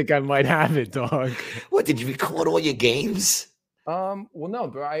 I think I might have it, dog. What, did you record all your games? Well, no,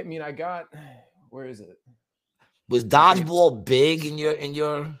 bro. I mean, I got. Where is it? Was dodgeball big in your?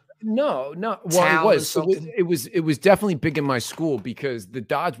 No. Well, it was definitely big in my school because the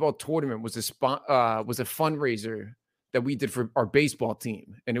dodgeball tournament was a fundraiser that we did for our baseball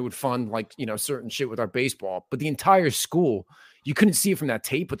team, and it would fund like certain shit with our baseball. But the entire school, you couldn't see it from that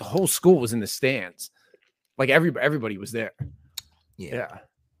tape, but the whole school was in the stands, like everybody was there. Yeah.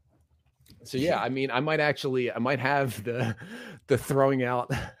 So yeah, I mean, I might have the throwing out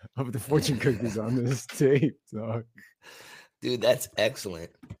of the fortune cookies on this tape, dog. Dude, that's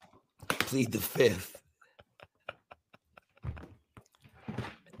excellent. Plead the fifth.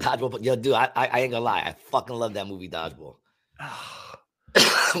 Dodgeball, yo, dude, I ain't gonna lie, I fucking love that movie Dodgeball.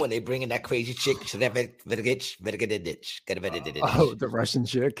 When they bring in that crazy chick, oh, the Russian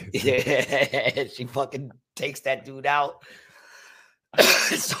chick. Yeah, she fucking takes that dude out.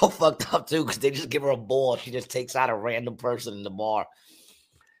 It's so fucked up too because they just give her a ball. She just takes out a random person in the bar.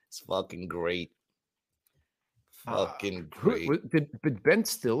 It's fucking great. Fucking great. Did Ben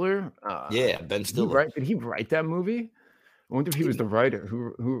Stiller? Yeah, Ben Stiller. Did he write that movie? I wonder if he was the writer.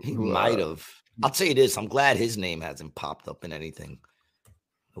 Who might have. I'll tell you this. I'm glad his name hasn't popped up in anything.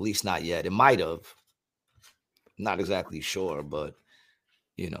 At least not yet. It might have. Not exactly sure, but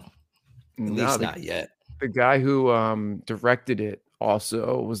at least not yet. The guy who directed it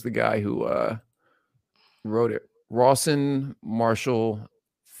also was the guy who wrote it. Rawson Marshall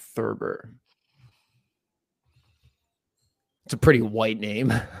Thurber. It's a pretty white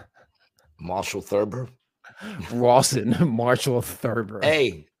name. Marshall Thurber. Rawson Marshall Thurber.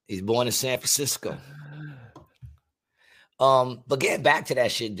 Hey, he's born in San Francisco. But getting back to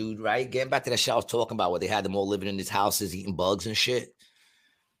that shit, dude, right? Getting back to that shit I was talking about where they had them all living in these houses, eating bugs and shit.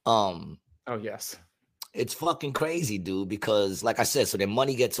 Oh, yes. It's fucking crazy, dude, because like I said, so their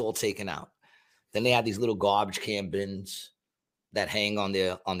money gets all taken out. Then they have these little garbage can bins that hang on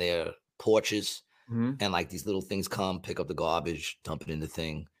their porches. Mm-hmm. And like these little things come, pick up the garbage, dump it in the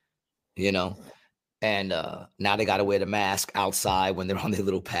thing, you know? And now they got to wear the mask outside when they're on their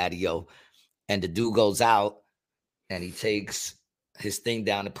little patio. And the dude goes out and he takes his thing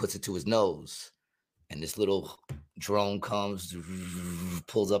down and puts it to his nose. And this little drone comes,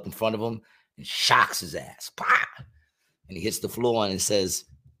 pulls up in front of him and shocks his ass. Bah! And he hits the floor and it says,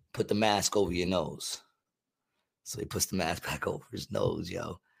 put the mask over your nose. So he puts the mask back over his nose,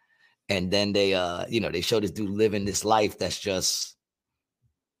 yo. And then they, they show this dude living this life that's just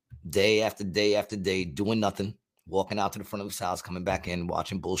day after day after day, doing nothing, walking out to the front of his house, coming back in,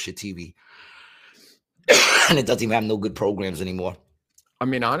 watching bullshit TV. And it doesn't even have no good programs anymore. I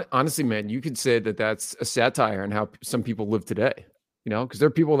mean, honestly, man, you could say that that's a satire on how some people live today, because there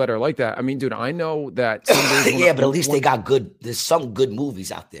are people that are like that. I mean, dude, I know that. Yeah, but at least they got good. There's some good movies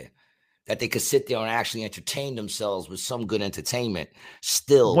out there that they could sit there and actually entertain themselves with some good entertainment.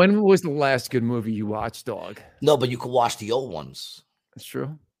 Still, when was the last good movie you watched, dog? No, but you could watch the old ones. That's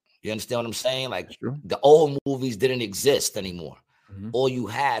true. You understand what I'm saying? Like the old movies didn't exist anymore. Mm-hmm. All you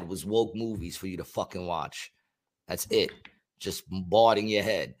had was woke movies for you to fucking watch. That's it. Just bombarding your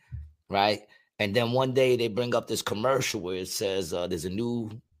head, right? And then one day they bring up this commercial where it says there's a new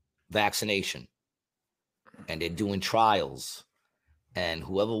vaccination and they're doing trials. And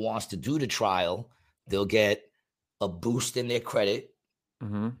whoever wants to do the trial, they'll get a boost in their credit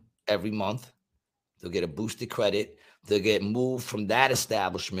every month. They'll get a boosted credit. They'll get moved from that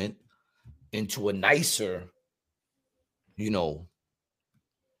establishment into a nicer,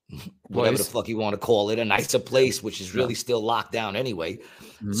 whatever the fuck you want to call it, a nicer place, which is really still locked down anyway.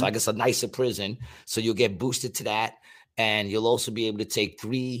 Mm-hmm. So I guess a nicer prison. So you'll get boosted to that. And you'll also be able to take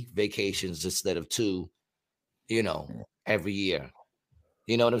 3 vacations instead of 2, every year.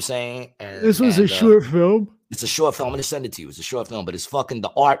 You know what I'm saying? And, this was a short film. It's a short film. I'm gonna send it to you. It's a short film, but it's fucking.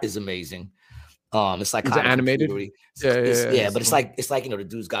 The art is amazing. It's like kind of animated. Yeah, but it's like the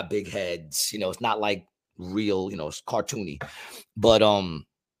dude's got big heads. It's not like real. It's cartoony. But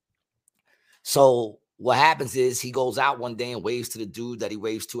so what happens is he goes out one day and waves to the dude that he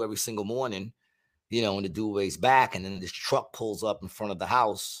waves to every single morning. And the dude waves back, and then this truck pulls up in front of the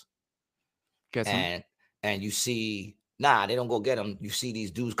house. And you see. Nah, they don't go get him. You see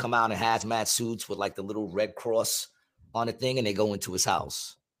these dudes come out in hazmat suits with like the little red cross on the thing, and they go into his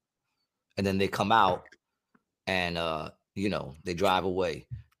house. And then they come out and, they drive away.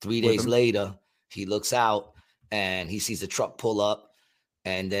 3 days later, he looks out and he sees a truck pull up.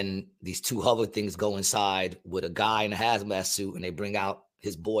 And then these 2 hover things go inside with a guy in a hazmat suit, and they bring out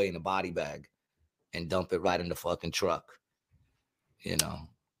his boy in a body bag and dump it right in the fucking truck, And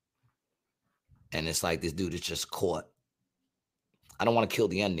it's like this dude is just caught. I don't want to kill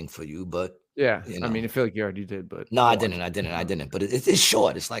the ending for you, but yeah, I mean, I feel like you already did, but no, I didn't. But it's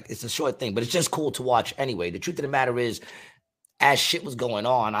short. It's a short thing, but it's just cool to watch anyway. The truth of the matter is, as shit was going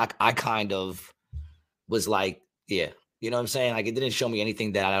on, I kind of was like, yeah, you know what I'm saying? Like, it didn't show me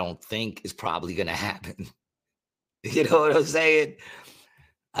anything that I don't think is probably gonna happen. You know what I'm saying?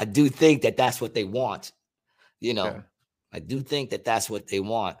 I do think that that's what they want. Yeah. I do think that that's what they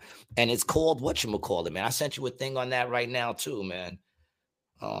want, and it's called whatchamacallit, man. I sent you a thing on that right now too, man.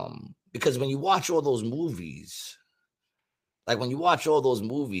 Because when you watch all those movies,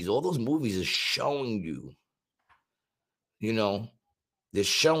 all those movies are showing you, they're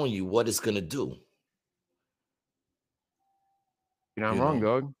showing you what it's going to do. You're not wrong,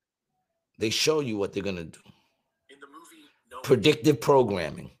 dog. They show you what they're going to do. In the movie, predictive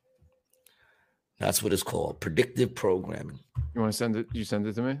programming. That's what it's called. Predictive programming. You want to send it? You send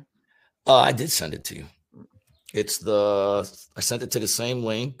it to me? I did send it to you. I sent it to the same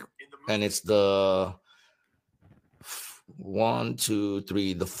link, and it's the 1, 2,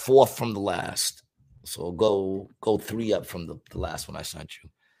 3, the 4th from the last. So go 3 up from the last one I sent you.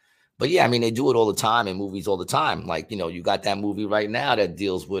 But yeah, I mean, they do it all the time in movies all the time. Like, you got that movie right now that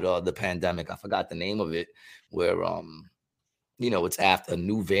deals with the pandemic. I forgot the name of it, where it's after a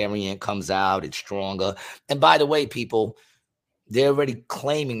new variant comes out, it's stronger. And by the way, people, they're already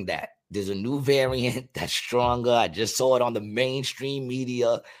claiming that there's a new variant that's stronger. I just saw it on the mainstream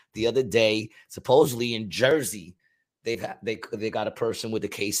media the other day. Supposedly in Jersey, they got a person with a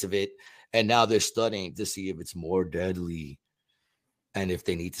case of it, and now they're studying to see if it's more deadly. and if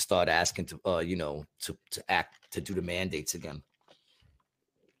they need to start asking to, to do the mandates again.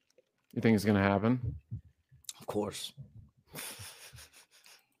 You think it's going to happen? Of course.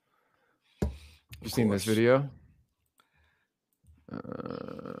 You seen this video? Let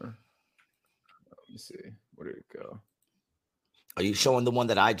me see. Where did it go? Are you showing the one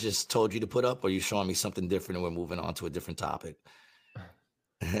that I just told you to put up, or are you showing me something different and we're moving on to a different topic?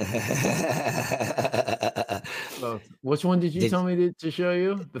 Which one did you tell me to show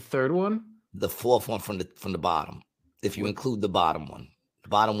you? The third one? The fourth one from the bottom. If you include the bottom one. The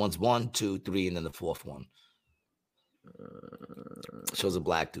bottom one's 1, 2, 3, and then the fourth one. Shows a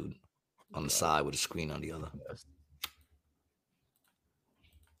black dude on the side with a screen on the other.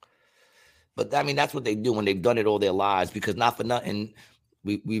 But I mean, that's what they do when they've done it all their lives, because not for nothing,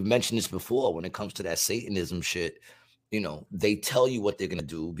 we've mentioned this before when it comes to that Satanism shit, they tell you what they're going to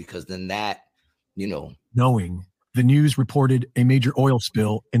do, because then that, Knowing the news reported a major oil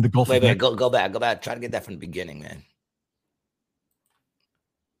spill in the Gulf of Mexico. Go back. Try to get that from the beginning, man.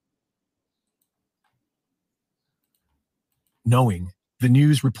 Knowing the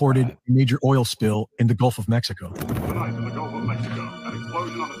news reported a major oil spill in the Gulf of Mexico. Tonight in the Gulf of Mexico, an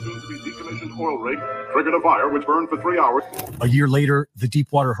explosion on the soon-to-be decommissioned oil rig triggered a fire which burned for 3 hours. A year later, the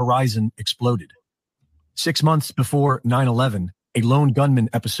Deepwater Horizon exploded. 6 months before 9/11, a lone gunman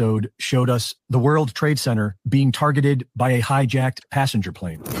episode showed us the World Trade Center being targeted by a hijacked passenger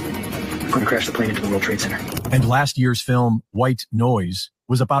plane. We're going to crash the plane into the World Trade Center. And last year's film, White Noise,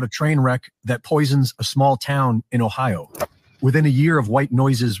 was about a train wreck that poisons a small town in Ohio. Within a year of White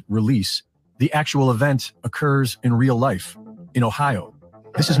Noise's release, the actual event occurs in real life in Ohio.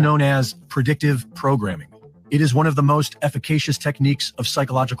 This is known as predictive programming. It is one of the most efficacious techniques of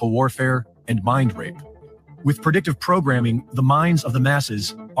psychological warfare and mind rape. With predictive programming, the minds of the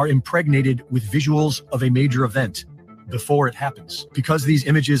masses are impregnated with visuals of a major event before it happens. Because these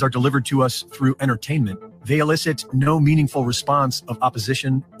images are delivered to us through entertainment, they elicit no meaningful response of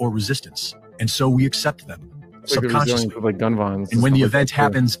opposition or resistance. And so we accept them subconsciously. Like gun violence. And when the event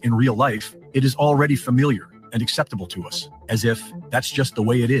happens in real life, it is already familiar and acceptable to us, as if that's just the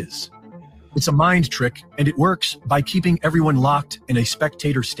way it is. It's a mind trick, and it works by keeping everyone locked in a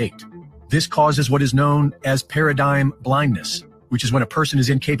spectator state. This causes what is known as paradigm blindness, which is when a person is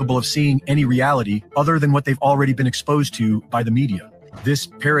incapable of seeing any reality other than what they've already been exposed to by the media. This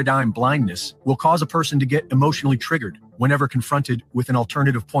paradigm blindness will cause a person to get emotionally triggered whenever confronted with an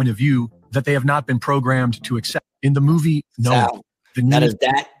alternative point of view that they have not been programmed to accept. In the movie, no.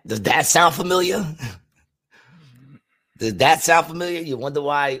 Does that sound familiar? Does that sound familiar? You wonder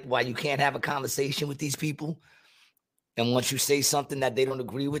why you can't have a conversation with these people? And once you say something that they don't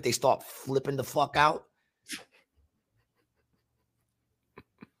agree with, they start flipping the fuck out.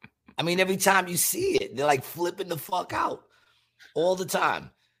 I mean, every time you see it, they're like flipping the fuck out all the time.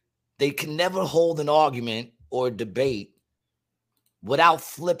 They can never hold an argument or a debate without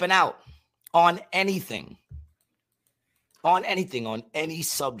flipping out on anything. On anything, on any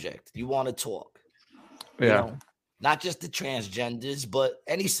subject you want to talk. Yeah. Not just the transgenders, but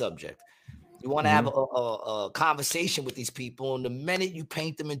any subject. You want to have a conversation with these people, and the minute you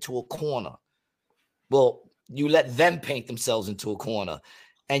paint them into a corner, well, you let them paint themselves into a corner,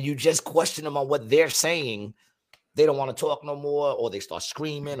 and you just question them on what they're saying, they don't want to talk no more, or they start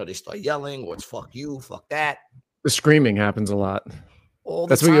screaming, or they start yelling, or it's fuck you, fuck that. The screaming happens a lot.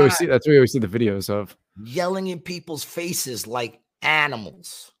 That's what you always see. That's what you always see the videos of. Yelling in people's faces like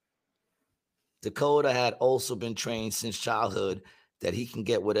animals. Dakota had also been trained since childhood that he can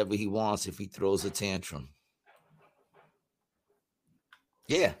get whatever he wants if he throws a tantrum.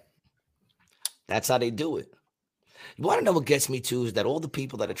 Yeah. That's how they do it. You want to know what gets me too is that all the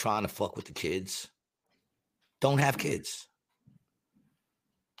people that are trying to fuck with the kids don't have kids.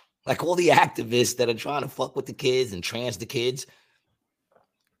 Like all the activists that are trying to fuck with the kids and trans the kids.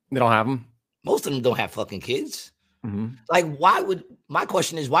 They don't have them. Most of them don't have fucking kids. Mm-hmm. Like, my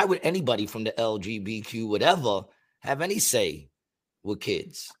question is, why would anybody from the LGBTQ whatever have any say with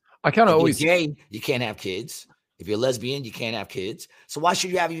kids? I kind of always you're gay, you can't have kids. If you're lesbian, you can't have kids. So why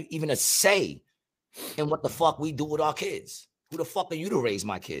should you have even a say in what the fuck we do with our kids? Who the fuck are you to raise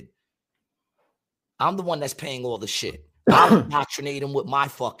my kid? I'm the one that's paying all the shit. I'll indoctrinate them with my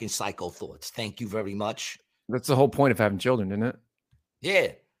fucking psycho thoughts. Thank you very much. That's the whole point of having children, isn't it?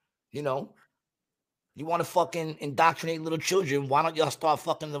 Yeah. You want to fucking indoctrinate little children. Why don't y'all start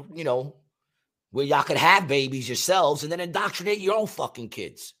fucking, where y'all could have babies yourselves and then indoctrinate your own fucking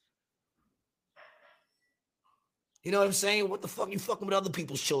kids? You know what I'm saying? What the fuck you fucking with other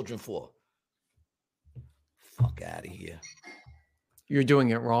people's children for? Fuck out of here. You're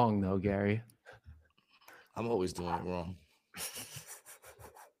doing it wrong, though, Gary. I'm always doing it wrong.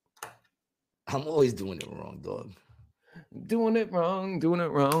 I'm always doing it wrong, dog. Doing it wrong, doing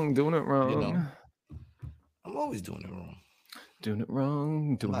it wrong, doing it wrong. You know, I'm always doing it wrong. Doing it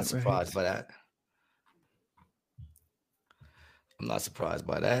wrong, doing I'm not it surprised right. by that. I'm not surprised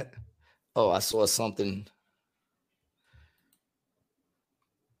by that. Oh, I saw something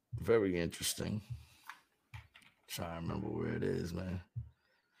very interesting. Trying to remember where it is, man.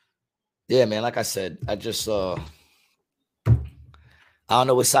 Yeah, man. Like I said, I don't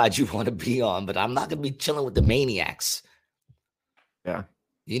know what side you want to be on, but I'm not gonna be chilling with the maniacs. Yeah.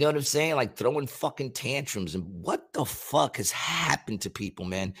 You know what I'm saying? Like throwing fucking tantrums. And what the fuck has happened to people,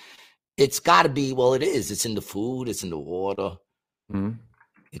 man? It's got to be, well, it is. It's in the food. It's in the water. Mm-hmm.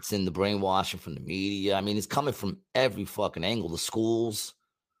 It's in the brainwashing from the media. I mean, it's coming from every fucking angle. The schools,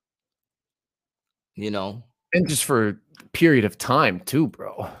 you know. And just for a period of time too,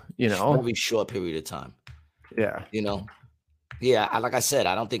 bro. You know. Very short period of time. Yeah. You know. Yeah, like I said,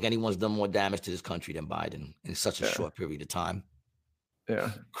 I don't think anyone's done more damage to this country than Biden in such a short period of time.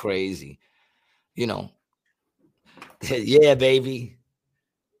 Yeah. Crazy. You know. Yeah, baby.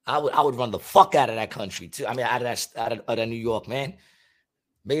 I would run the fuck out of that country too. I mean, out of New York, man.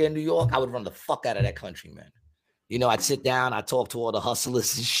 Mayor of New York, I would run the fuck out of that country, man. You know, I'd sit down, I'd talk to all the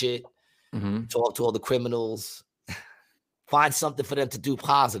hustlers and shit, talk to all the criminals, find something for them to do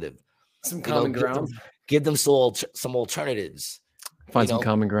positive. Some common ground. Give them some alternatives. Find some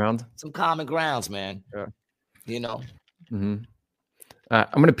common ground. Some common grounds, man. Yeah. You know. Mm-hmm.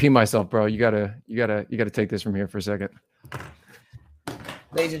 I'm gonna pee myself, bro. You gotta take this from here for a second.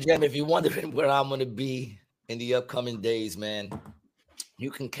 Ladies and gentlemen, if you're wondering where I'm gonna be in the upcoming days, man, you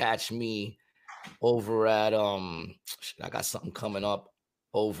can catch me over at I got something coming up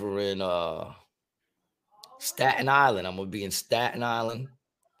over in Staten Island. I'm gonna be in Staten Island.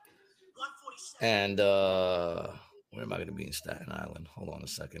 And where am I gonna be in Staten Island? Hold on a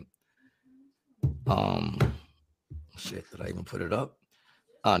second. Shit, did I even put it up?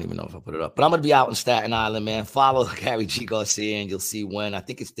 I don't even know if I put it up, but I'm gonna be out in Staten Island, man. Follow Gary G. Garcia, and you'll see when. I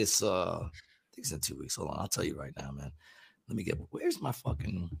think it's this. I think it's in 2 weeks. Hold on, I'll tell you right now, man. Let me get. Where's my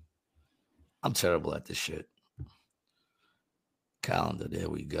fucking? I'm terrible at this shit. Calendar. There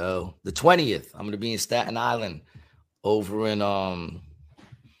we go. The 20th. I'm gonna be in Staten Island, over in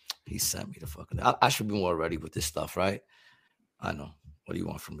He sent me the fucking. I should be more ready with this stuff, right? I know. What do you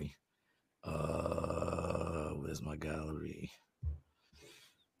want from me? Where's my gallery?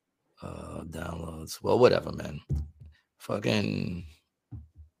 Downloads. Well, whatever, man. Fucking.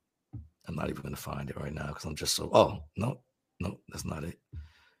 I'm not even gonna find it right now because I'm just so. Oh no, that's not it.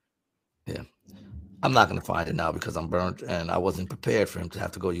 Yeah, I'm not gonna find it now because I'm burnt and I wasn't prepared for him to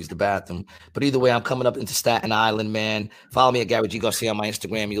have to go use the bathroom. But either way, I'm coming up into Staten Island, man. Follow me at Gary G. Garcia on my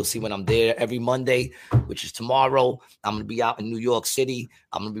Instagram. You'll see when I'm there every Monday, which is tomorrow. I'm gonna be out in New York City.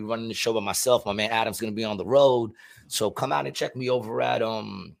 I'm gonna be running the show by myself. My man Adam's gonna be on the road. So come out and check me over at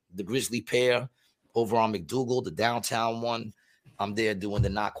the Grizzly Pear over on McDougal, the downtown one. I'm there doing the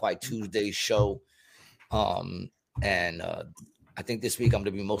Not Quite Tuesday show. And I think this week I'm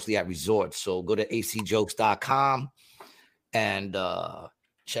going to be mostly at resorts. So go to acjokes.com and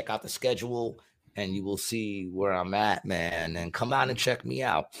check out the schedule and you will see where I'm at, man. And come out and check me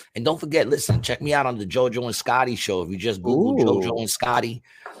out. And don't forget, listen, check me out on the JoJo and Scotty show. If you just Google JoJo and Scotty,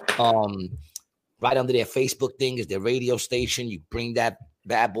 right under their Facebook thing is their radio station. You bring that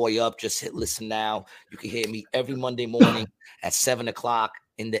bad boy up, just hit listen now. You can hear me every Monday morning at 7:00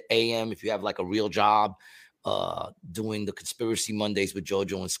 in the AM if you have like a real job, doing the Conspiracy Mondays with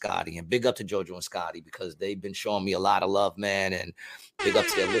JoJo and Scotty. And big up to JoJo and Scotty because they've been showing me a lot of love, man. And big up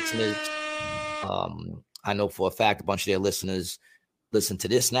to their listeners. I know for a fact a bunch of their listeners listen to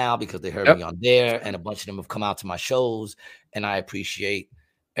this now because they heard me on there, and a bunch of them have come out to my shows, and I appreciate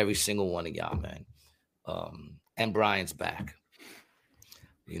every single one of y'all, man. And Brian's back.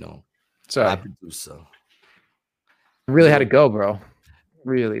 You know, my producer. Really had to go, bro.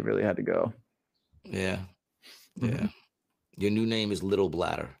 Really, really had to go. Yeah. Yeah. Your new name is Little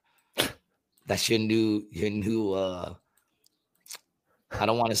Bladder. That's your new I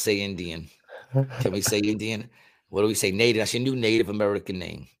don't want to say Indian. Can we say Indian? What do we say? Native. That's your new Native American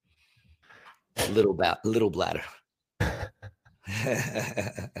name. Little Bladder.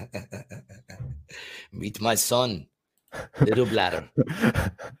 Meet my son, Little Bladder.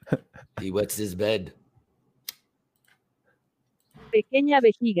 He wets his bed. Pequeña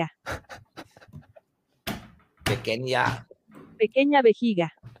vejiga. Pequeña vejiga.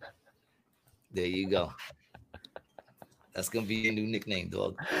 There you go. That's gonna be your new nickname,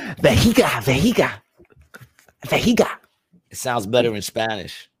 dog. Vejiga. It sounds better in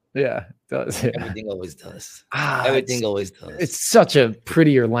Spanish. Yeah, it does. Yeah. Everything always does. Ah, Everything always does. It's such a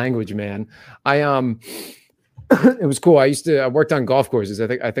prettier language, man. It was cool. I worked on golf courses. I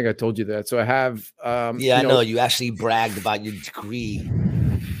think I told you that. So I have yeah, I know. You actually bragged about your degree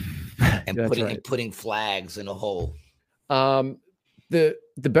and putting flags in a hole. The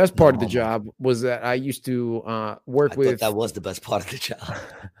best part of the job was that I used to work with. That was the best part of the job.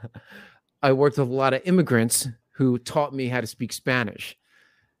 I worked with a lot of immigrants who taught me how to speak Spanish.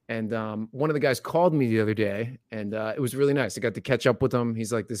 And one of the guys called me the other day, and it was really nice. I got to catch up with him.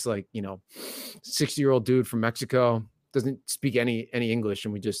 He's like this, 60-year-old dude from Mexico, doesn't speak any English,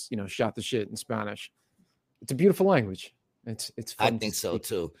 and we just, shot the shit in Spanish. It's a beautiful language. It's fun. I think so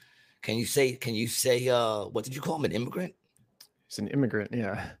too. Can you say? What did you call him? An immigrant? He's an immigrant.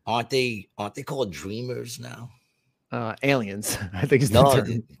 Yeah. Aren't they called dreamers now? Aliens. I think it's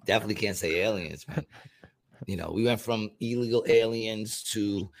definitely can't say aliens, man. We went from illegal aliens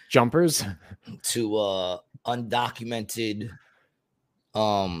to jumpers to undocumented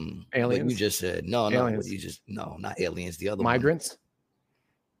aliens. What you just said. No, not aliens. The other migrants. One.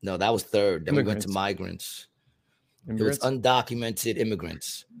 No, that was third. Then we went to migrants. It was undocumented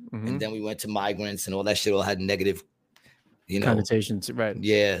immigrants, and then we went to migrants, and all that shit all had negative, connotations, right?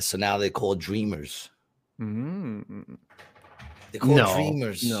 Yeah. So now they're called dreamers. Mm-hmm. They're called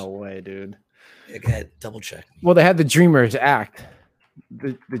dreamers. No way, dude. Okay, double check. Well, they had the Dreamers Act,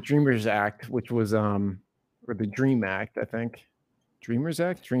 the Dreamers Act, which was or the Dream Act, I think. Dreamers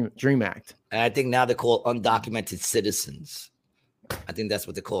Act, Dream Act. And I think now they're called undocumented citizens. I think that's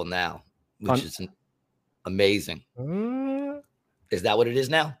what they're called now, which is amazing. Is that what it is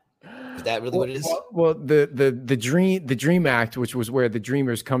now? Is that really what it is? Well, the Dream Act, which was where the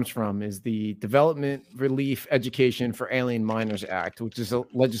Dreamers comes from, is the Development, Relief, Education for Alien Minors Act, which is a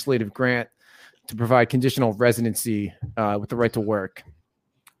legislative grant to provide conditional residency with the right to work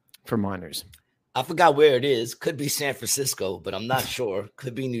for minors. I forgot where it is. Could be San Francisco, but I'm not sure.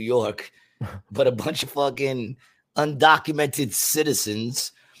 Could be New York. But a bunch of fucking undocumented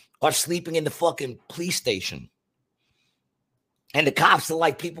citizens are sleeping in the fucking police station. And the cops are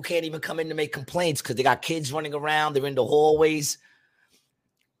like, people can't even come in to make complaints because they got kids running around. They're in the hallways.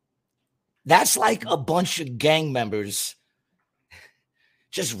 That's like a bunch of gang members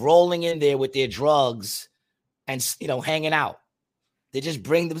just rolling in there with their drugs and, hanging out. They just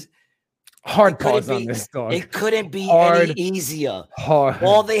bring them. Hard pause on this, dog. It couldn't be any easier.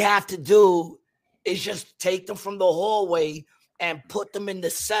 All they have to do is just take them from the hallway and put them in the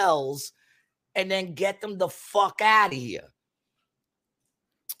cells and then get them the fuck out of here.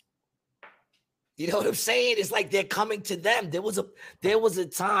 You know what I'm saying? It's like they're coming to them. There was a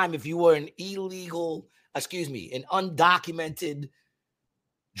time if you were an an undocumented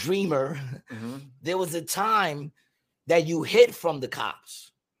dreamer, there was a time that you hid from the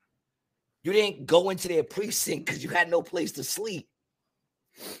cops. You didn't go into their precinct because you had no place to sleep.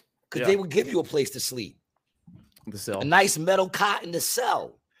 Because they would give you a place to sleep. The cell. A nice metal cot in the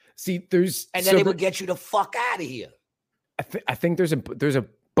cell. See, then they would get you the fuck out of here. I think there's a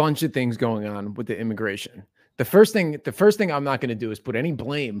bunch of things going on with the immigration. The first thing I'm not going to do is put any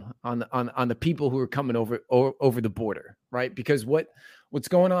blame on the people who are coming over the border, right? Because what's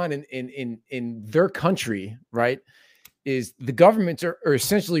going on in their country, right, is the governments are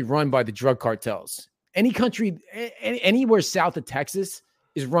essentially run by the drug cartels. Any country, anywhere south of Texas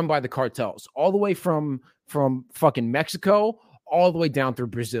is run by the cartels, all the way from fucking Mexico all the way down through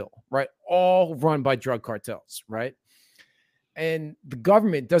Brazil, right? All run by drug cartels, right? And the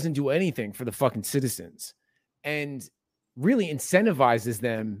government doesn't do anything for the fucking citizens and really incentivizes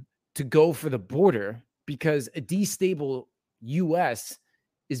them to go for the border because a destable U.S.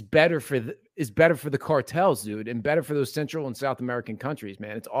 is better for the cartels, dude, and better for those Central and South American countries,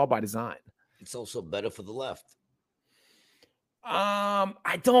 man. It's all by design. It's also better for the left.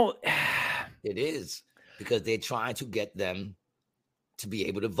 I don't. It is because they're trying to get them to be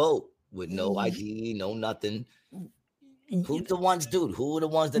able to vote with no ID, no nothing. Who's the ones, dude? Who are the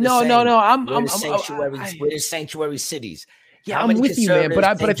ones that? No. We're the sanctuary cities. Yeah, I'm with you, man. But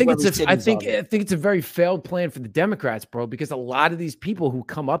I think it's a very failed plan for the Democrats, bro. Because a lot of these people who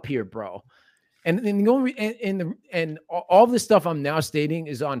come up here, bro, and all this stuff I'm now stating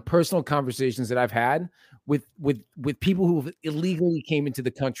is on personal conversations that I've had with people who illegally came into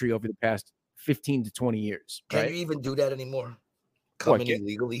the country over the past 15 to 20 years. Can you even do that anymore? Coming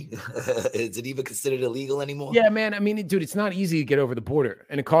illegally? Is it even considered illegal anymore? Yeah, man. I mean, dude, it's not easy to get over the border,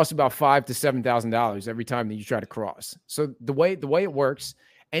 and it costs about $5,000 to $7,000 every time that you try to cross. So the way it works,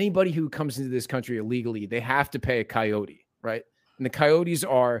 anybody who comes into this country illegally, they have to pay a coyote, right? And the coyotes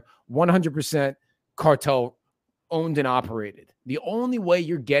are 100% cartel owned and operated. The only way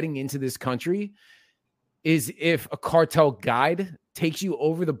you're getting into this country is if a cartel guide takes you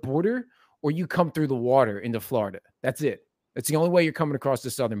over the border or you come through the water into Florida. That's it. That's the only way you're coming across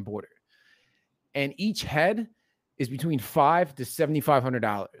the southern border. And each head is between $500 to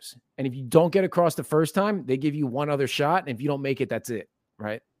 $7,500. And if you don't get across the first time, they give you one other shot. And if you don't make it, that's it.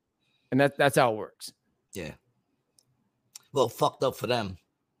 Right. And that's how it works. Yeah. Well, fucked up for them.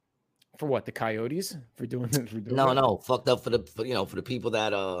 For what? The coyotes? For doing that? No. Fucked up for the people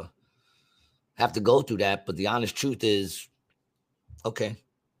that have to go through that. But the honest truth is, okay.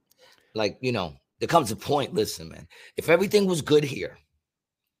 Like, there comes a point. Listen, man, if everything was good here,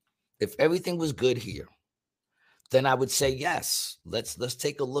 then I would say, yes, let's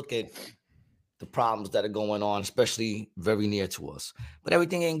take a look at the problems that are going on, especially very near to us. But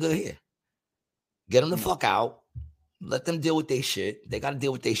everything ain't good here. Get them the fuck out. Let them deal with their shit. They got to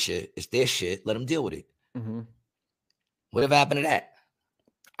deal with their shit. It's their shit. Let them deal with it. Mm-hmm. Whatever happened to that?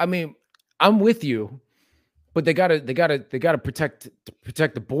 I mean, I'm with you, but they gotta protect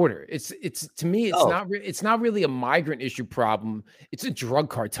the border. It's to me, it's not really a migrant issue problem. It's a drug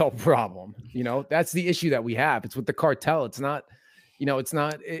cartel problem. That's the issue that we have. It's with the cartel. It's not, it's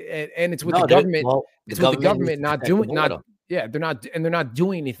not, and it's with the government. It's with the government not doing they're not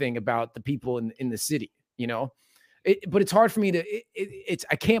doing anything about the people in the city. But it's hard for me to.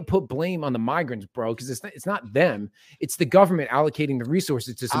 I can't put blame on the migrants, bro, because it's not them. It's the government allocating the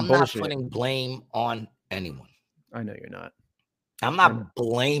resources to some bullshit. I'm not putting blame on anyone. I know you're not. I'm not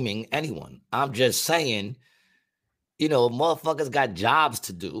blaming anyone. I'm just saying, motherfuckers got jobs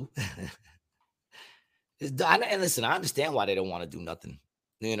to do. And listen, I understand why they don't want to do nothing,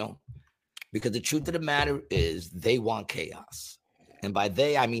 because the truth of the matter is they want chaos. And by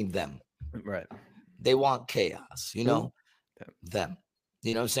they, I mean them. Right. They want chaos, them.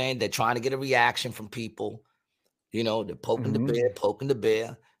 You know what I'm saying? They're trying to get a reaction from people. They're poking the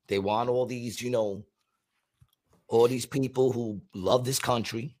bear. They want all these, all these people who love this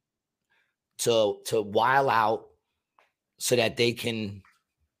country to while out so that they can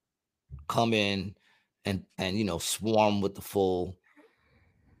come in and swarm with the full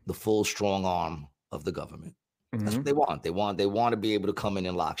strong arm of the government. That's what they want. They want to be able to come in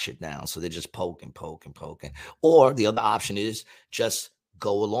and lock shit down. So they're just poking. Or the other option is just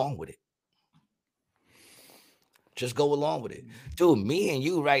go along with it. Just go along with it. Dude, me and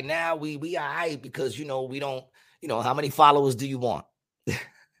you right now, we all right because, we don't, how many followers do you want?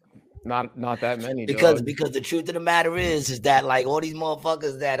 Not that many. Because the truth of the matter is that like all these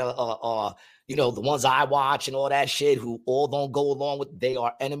motherfuckers that are the ones I watch and all that shit who all don't go along with, they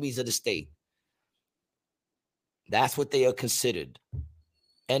are enemies of the state. That's what they are considered.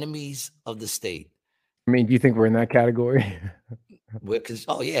 Enemies of the state. I mean, do you think we're in that category?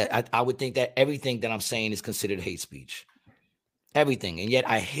 I would think that everything that I'm saying is considered hate speech. Everything. And yet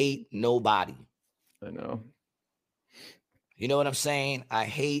I hate nobody. I know. You know what I'm saying? I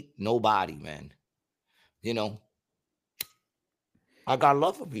hate nobody, man. I got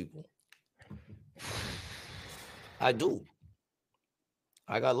love for people. I do.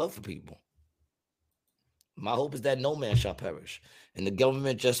 I got love for people. My hope is that no man shall perish. And the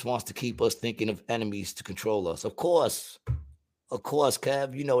government just wants to keep us thinking of enemies to control us. Of course,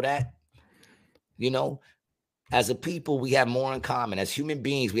 Kev, you know that. As a people, we have more in common. As human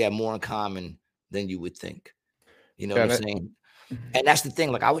beings, we have more in common than you would think. You know what I'm saying? And that's the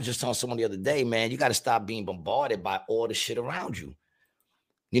thing. Like I was just telling someone the other day, man, you got to stop being bombarded by all the shit around you.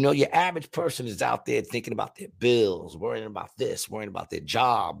 Your average person is out there thinking about their bills, worrying about this, worrying about their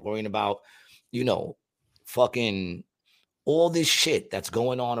job, worrying about, fucking all this shit that's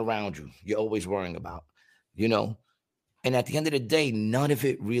going on around you. You're always worrying about, and at the end of the day, none of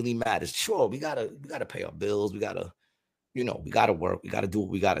it really matters. Sure, we gotta pay our bills. We gotta, we gotta work. We gotta do what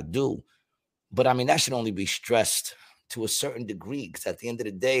we gotta do. But I mean, that should only be stressed to a certain degree, because at the end of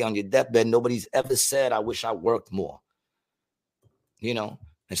the day, on your deathbed, nobody's ever said, I wish I worked more.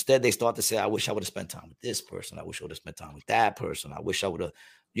 Instead, they start to say, I wish I would have spent time with this person. I wish I would have spent time with that person. I wish I would have,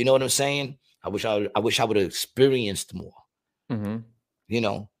 you know what I'm saying? I wish I would have experienced more.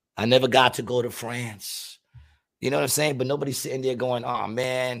 Mm-hmm. I never got to go to France. You know what I'm saying? But nobody's sitting there going, oh,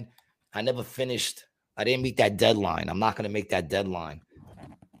 man, I never finished. I didn't meet that deadline. I'm not going to make that deadline.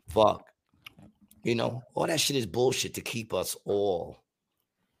 Fuck. All that shit is bullshit to keep us all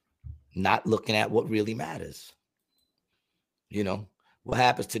not looking at what really matters. What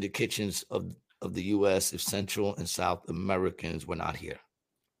happens to the kitchens of the U.S. if Central and South Americans were not here?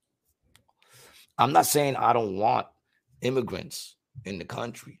 I'm not saying I don't want immigrants in the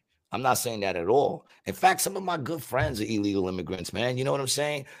country. I'm not saying that at all. In fact, some of my good friends are illegal immigrants, man. You know what I'm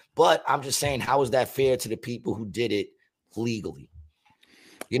saying? But I'm just saying, how is that fair to the people who did it legally?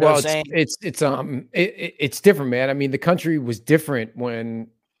 You know what I'm saying? It's different, man. I mean, the country was different when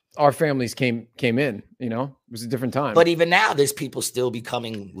our families came in. You know, it was a different time. But even now, there's people still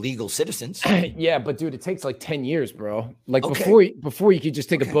becoming legal citizens. Yeah, but dude, it takes like 10 years, bro. Like before you could just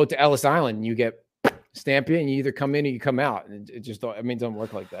take a boat to Ellis Island and you get stamp in, and you either come in or you come out. And it just don't. I mean, it doesn't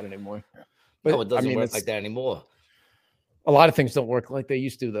work like that anymore. But No, it doesn't work like that anymore. A lot of things don't work like they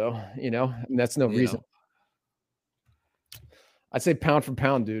used to, though. You know, and that's no reason. I'd say pound for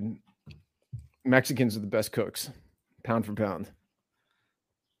pound, dude. Mexicans are the best cooks, pound for pound.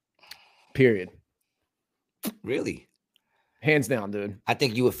 Period. Really? Hands down, dude. I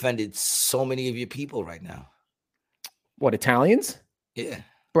think you offended so many of your people right now. What, Italians? Yeah.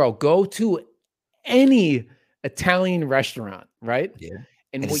 Bro, go to any Italian restaurant, right? Yeah.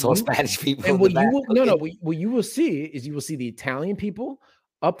 And it's all Spanish people. And what you will see is you will see the Italian people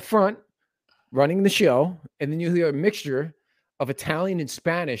up front running the show, and then you hear a mixture of Italian and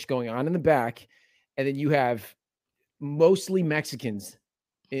Spanish going on in the back, and then you have mostly Mexicans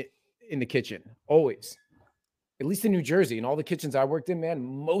in the kitchen, always. At least in New Jersey, and all the kitchens I worked in, man,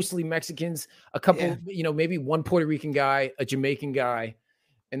 mostly Mexicans, a couple, maybe one Puerto Rican guy, a Jamaican guy,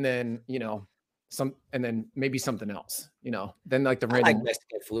 and then, and then maybe something else, then like the random. I like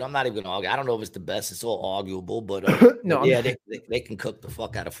Mexican food. I'm not even gonna argue. I don't know if it's the best. It's all arguable, but no, yeah, they can cook the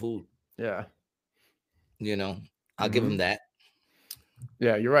fuck out of food. Yeah. I'll give them that.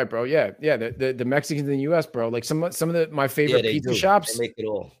 Yeah, you're right, bro. Yeah. The Mexicans in the U.S., bro. Like some of my favorite pizza shops. They make it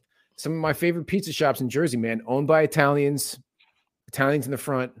all. Some of my favorite pizza shops in Jersey, man, owned by Italians in the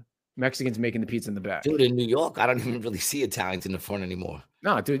front, Mexicans making the pizza in the back. Dude, in New York, I don't even really see Italians in the front anymore.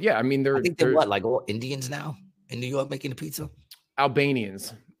 No, dude. Yeah, I mean, I think they're what, like all Indians now in New York making the pizza?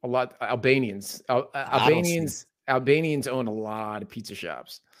 Albanians, a lot. Albanians own a lot of pizza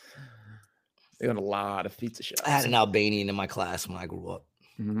shops. They own a lot of pizza shops. I had an Albanian in my class when I grew up.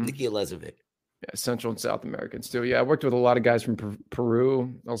 Nikki Elezovic. Yeah, Central and South Americans too. Yeah, I worked with a lot of guys from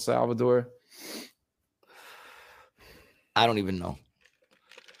Peru, El Salvador. I don't even know.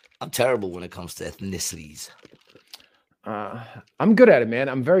 I'm terrible when it comes to ethnicities. I'm good at it, man.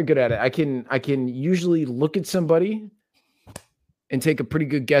 I'm very good at it. I can usually look at somebody and take a pretty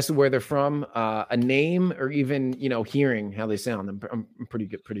good guess of where they're from, a name, or even hearing how they sound. I'm pretty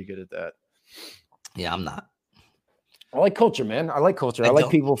good at that. Yeah, I'm not. I like culture, man. I like culture. I like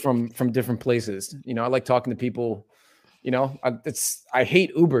people from different places. I like talking to people. I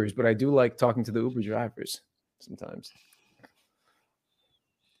hate Ubers, but I do like talking to the Uber drivers sometimes.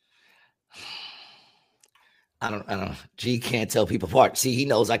 I don't. G can't tell people apart. See, he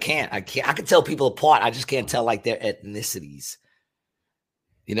knows I can't. I can tell people apart. I just can't tell like their ethnicities.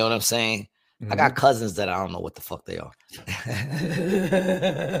 You know what I'm saying? I got cousins that I don't know what the fuck they are.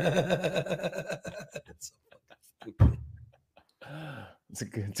 It's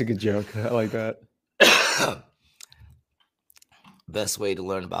a good joke. I like that. Best way to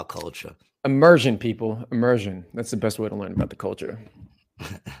learn about culture. Immersion, people. Immersion. That's the best way to learn about the culture.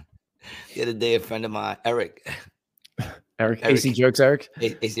 The other day, a friend of mine, Eric. AC Jokes, Eric?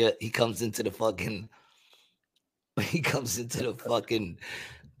 He comes into the fucking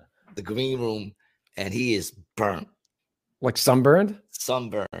the green room, and he is burnt. Like sunburned?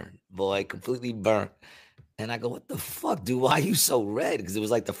 Sunburned, boy, completely burnt. And I go, what the fuck, dude? Why are you so red? Because it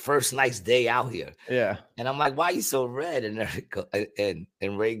was like the first nice day out here. Yeah. And I'm like, why are you so red? And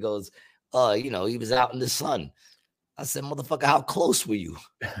and Ray goes, he was out in the sun. I said, motherfucker, how close were you?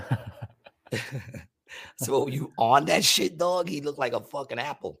 So were you on that shit, dog? He looked like a fucking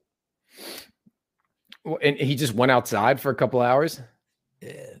apple. Well, and he just went outside for a couple hours?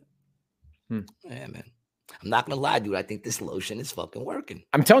 Yeah. Yeah, man. I'm not gonna lie, dude. I think this lotion is fucking working.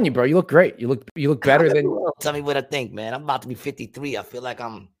 I'm telling you, bro. You look great. You look better than. Tell me what I think, man. I'm about to be 53. I feel like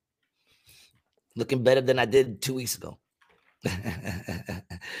I'm looking better than I did 2 weeks ago.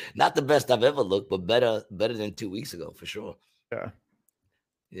 Not the best I've ever looked, but better than 2 weeks ago for sure. Yeah.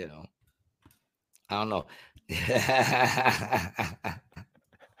 I don't know.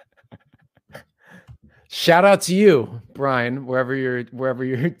 Shout out to you, Brian, wherever you're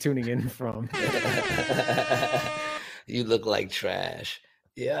tuning in from. You look like trash.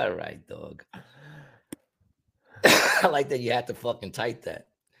 Yeah, all right, dog. I like that you had to fucking type that.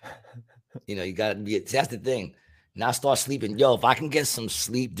 You gotta be. That's the thing. Now start sleeping. Yo, if I can get some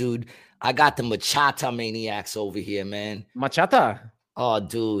sleep, dude, I got the machata maniacs over here, man. Machata? Oh,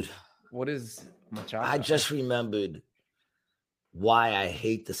 dude. What is machata? I just remembered why I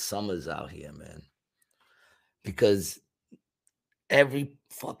hate the summers out here, man. Because every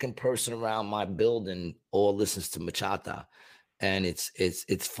fucking person around my building all listens to bachata, and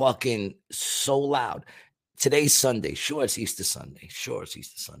it's fucking so loud. Today's Sunday. Sure, it's Easter Sunday.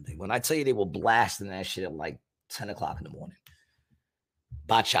 When I tell you they were blasting that shit at like 10 o'clock in the morning.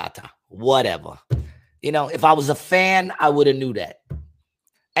 Bachata, whatever. You know, if I was a fan, I would have knew that.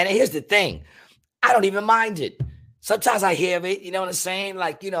 And here's the thing. I don't even mind it. Sometimes I hear it, you know what I'm saying?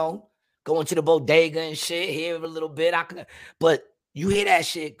 Like, you know, going to the bodega and shit, hear it a little bit. But you hear that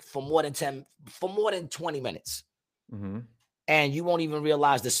shit for more than 20 minutes. Mm-hmm. And you won't even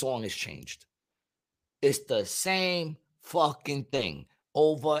realize the song has changed. It's the same fucking thing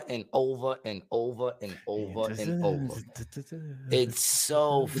over and over and over and over and over. It's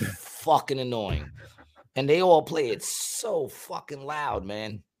so fucking annoying. And they all play it so fucking loud,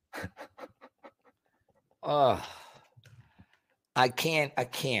 man. I can't.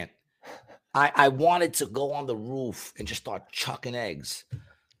 I wanted to go on the roof and just start chucking eggs.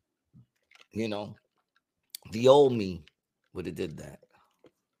 You know, the old me would have did that.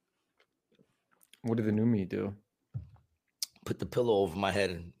 What did the new me do? Put the pillow over my head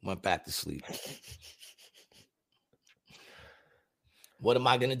and went back to sleep. What am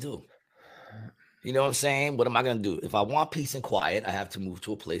I going to do? You know what I'm saying? What am I going to do? If I want peace and quiet, I have to move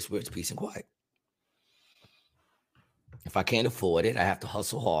to a place where it's peace and quiet. If I can't afford it, I have to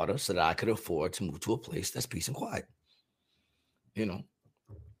hustle harder so that I could afford to move to a place that's peace and quiet. You know,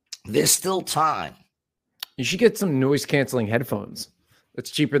 there's still time. You should get some noise canceling headphones.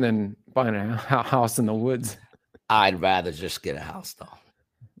 It's cheaper than buying a house in the woods. I'd rather just get a house, though.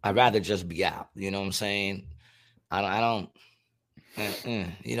 I'd rather just be out. You know what I'm saying? I don't.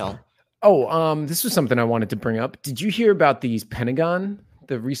 You know. Oh, this was something I wanted to bring up. Did you hear about the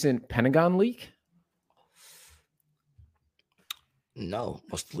recent Pentagon leak? No,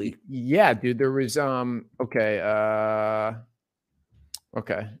 what's the leak? Yeah, dude, there was okay.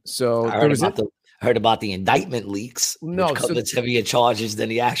 So I heard about the indictment leaks, which covers heavier charges than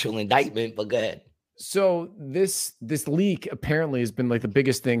the actual indictment, but go ahead. So this leak apparently has been like the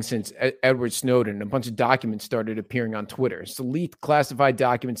biggest thing since Edward Snowden. A bunch of documents started appearing on Twitter. So leaked classified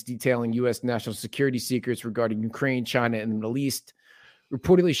documents detailing U.S. national security secrets regarding Ukraine, China, and the Middle East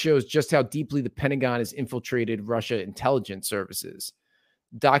reportedly shows just how deeply the Pentagon has infiltrated Russia intelligence services.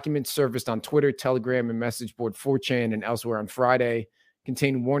 Documents surfaced on Twitter, Telegram, and message board 4chan and elsewhere on Friday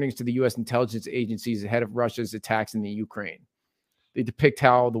contain warnings to the U.S. intelligence agencies ahead of Russia's attacks in the Ukraine. They depict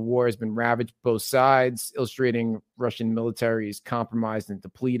how the war has been ravaged both sides, illustrating Russian military is compromised and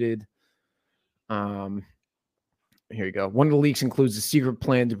depleted. Here you go. One of the leaks includes a secret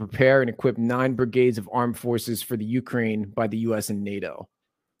plan to prepare and equip 9 brigades of armed forces for the Ukraine by the U.S. and NATO.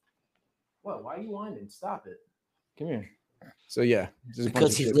 What? Why are you whining? Stop it. Come here. So, yeah.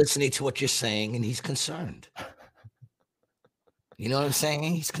 Because he's listening to what you're saying and he's concerned. You know what I'm saying?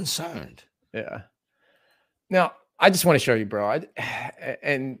 He's concerned. Yeah. Now, I just want to show you, bro.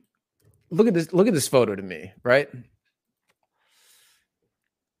 And look at this. Look at this photo to me, right?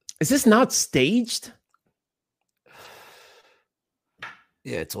 Is this not staged?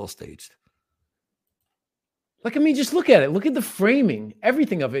 Yeah, it's all staged. Like, I mean, just look at it. Look at the framing.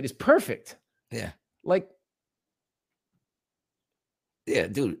 Everything of it is perfect. Yeah. Like, yeah,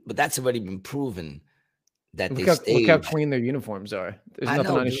 dude. But that's already been proven that look they how clean their uniforms are. There's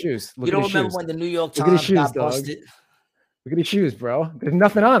nothing on his shoes. You don't remember when the New York Times got busted? Look at his shoes, bro. There's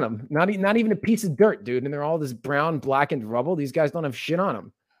nothing on them. Not even a piece of dirt, dude. And they're all this brown, blackened rubble. These guys don't have shit on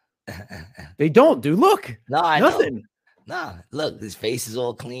them. They don't, dude. Look. No, nothing. Know. Nah, look, his face is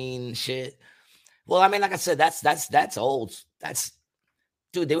all clean and shit. Well, I mean, like I said, that's old.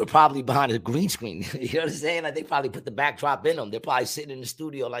 Dude, they were probably behind a green screen. You know what I'm saying? Like they probably put the backdrop in them. They're probably sitting in the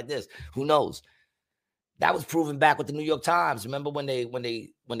studio like this. Who knows? That was proven back with the New York Times. Remember when they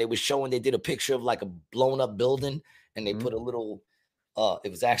were showing, they did a picture of like a blown up building and they put a little,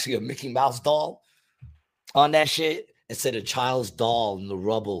 it was actually a Mickey Mouse doll on that shit instead of a child's doll in the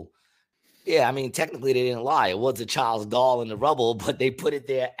rubble. Yeah, I mean, technically they didn't lie. It was a child's doll in the rubble, but they put it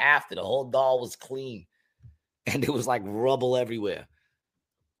there after. The whole doll was clean and there was like rubble everywhere.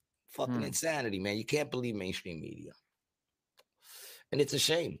 Fucking insanity, man. You can't believe mainstream media. And it's a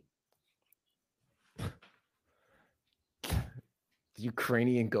shame.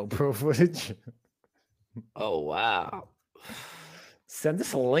 Ukrainian GoPro footage. Oh, wow. Send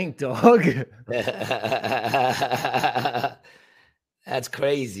us a link, dog. That's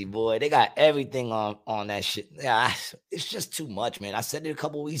crazy, boy. They got everything on that shit. Yeah, it's just too much, man. I said it a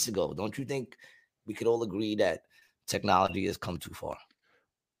couple weeks ago. Don't you think we could all agree that technology has come too far?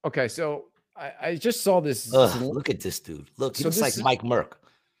 Okay, so I just saw this. Look at this dude. Look, he looks like Mike Merck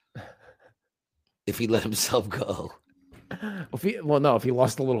if he let himself go. If he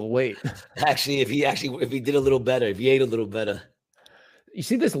lost a little weight. Actually, if he did a little better, if he ate a little better. You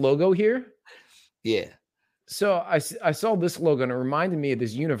see this logo here? Yeah. So I saw this logo and it reminded me of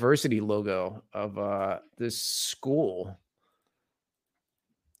this university logo of this school.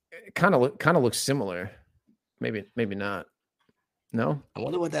 It kind of looks similar. Maybe not. No? I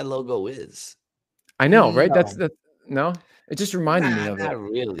wonder what that logo is. I know, right? No. No. It just reminded me of it. Not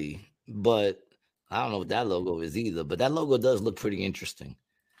really, but I don't know what that logo is either. But that logo does look pretty interesting.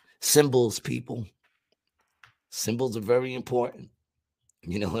 Symbols, people. Symbols are very important.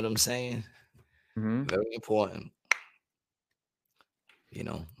 You know what I'm saying? Mm-hmm. Very important. You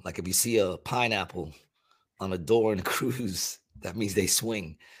know, like if you see a pineapple on a door in a cruise, that means they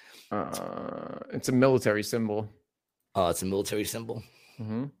swing. It's a military symbol. Oh, it's a military symbol?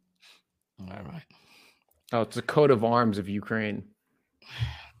 Mm-hmm. All right. Oh, it's a coat of arms of Ukraine.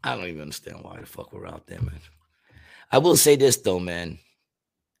 I don't even understand why the fuck we're out there, man. I will say this though, man.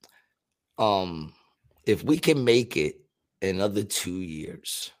 If we can make it another 2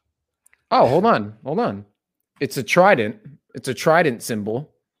 years. Oh, hold on. It's a trident. It's a trident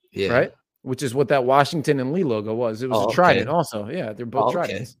symbol. Yeah. Right? Which is what that Washington and Lee logo was. It was a trident also. Yeah, they're both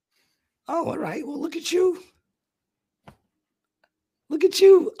tridents. Oh, all right. Well, look at you. Look at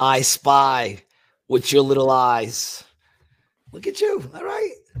you. I spy with your little eyes. Look at you. All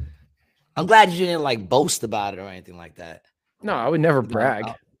right. I'm glad you didn't like boast about it or anything like that. No, I would never brag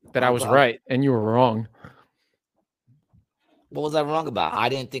that I was right and you were wrong. What was I wrong about? I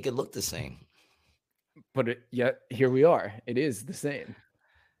didn't think it looked the same. But yet here we are. It is the same.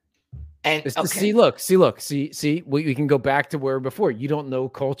 And see, we can go back to where before. You don't know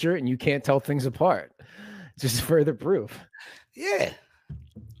culture and you can't tell things apart. Just further proof. Yeah.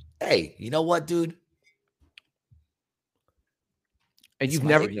 Hey, you know what, dude? And you've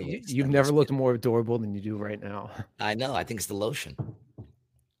never looked more adorable than you do right now. I know. I think it's the lotion.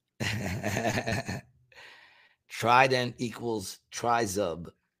 Trident equals trizub,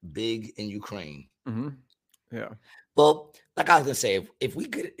 big in Ukraine. Mm-hmm. Yeah. Well, like I was gonna say,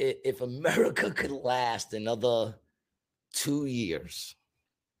 if America could last another 2 years,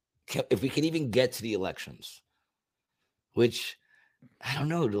 if we could even get to the elections, which I don't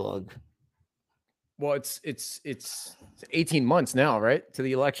know, dog. Well, it's 18 months now, right, to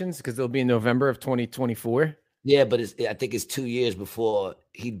the elections, because they'll be in November of 2024. Yeah, but I think it's 2 years before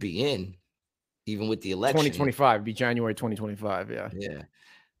he'd be in, even with the election. 2025 would be January 2025. Yeah. Yeah.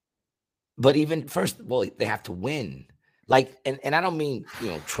 But even first, well, they have to win. Like, and I don't mean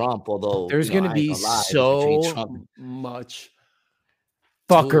Trump, although there's going to be so much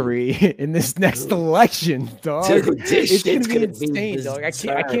fuckery in this next election, dog. Dude, it's going to be insane, dog. I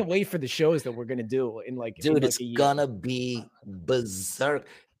can't wait for the shows that we're going to do in like. Dude, it's gonna be berserk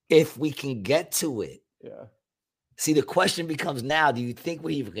if we can get to it. Yeah. See, the question becomes now: do you think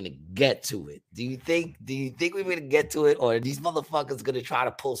we're even gonna get to it? Do you think we're gonna get to it, or are these motherfuckers gonna try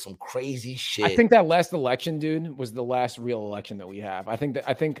to pull some crazy shit? I think that last election, dude, was the last real election that we have. I think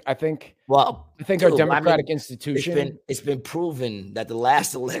our democratic institution. It's been proven that the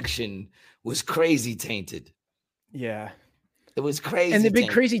last election was crazy tainted. Yeah. It was crazy. And they've been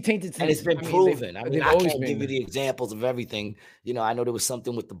crazy tainted. And it's been proven. I can't give you the examples of everything. I know there was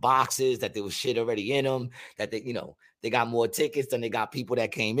something with the boxes, that there was shit already in them, that they got more tickets than they got people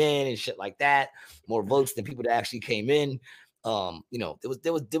that came in and shit like that, more votes than people that actually came in. There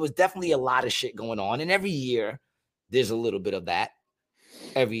was definitely a lot of shit going on. And every year there's a little bit of that.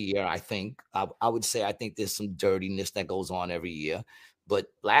 Every year, I think. I would say I think there's some dirtiness that goes on every year. But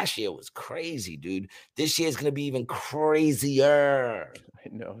last year was crazy, dude. This year is going to be even crazier. I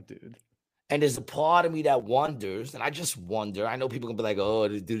know, dude. And there's a part of me that wonders, and I just wonder. I know people can be like, oh,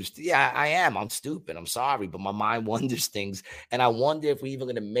 dude, yeah, I am. I'm stupid. I'm sorry. But my mind wonders things. And I wonder if we're even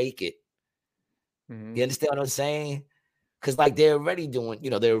going to make it. Mm-hmm. You understand what I'm saying? Because like they're already doing,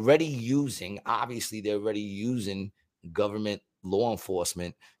 they're already using government law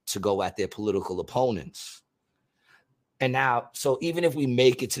enforcement to go at their political opponents. And now, so even if we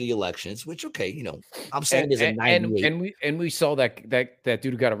make it to the elections, which I'm saying there's a 98. And we saw that dude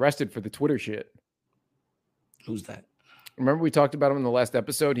who got arrested for the Twitter shit. Who's that? Remember we talked about him in the last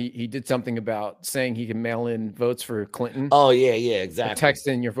episode? He did something about saying he can mail in votes for Clinton. Oh yeah, exactly. Text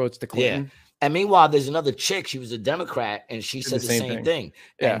in your votes to Clinton. Yeah. And meanwhile, there's another chick. She was a Democrat, and she said the same thing.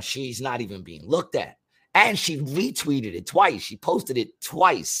 Yeah. And she's not even being looked at. And she retweeted it twice. She posted it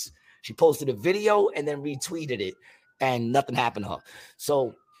twice. She posted a video and then retweeted it. And nothing happened to her.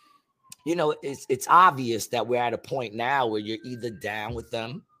 So, it's obvious that we're at a point now where you're either down with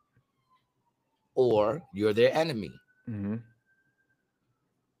them or you're their enemy. Mm-hmm.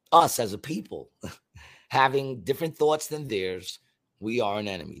 Us as a people having different thoughts than theirs, we are an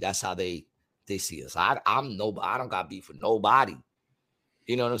enemy. That's how they see us. I'm nobody. I don't got beef with nobody.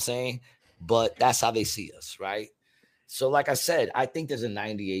 You know what I'm saying? But that's how they see us, right? So, like I said, I think there's a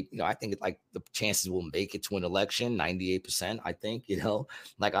 98. I think like the chances will make it to an election, 98%. I think,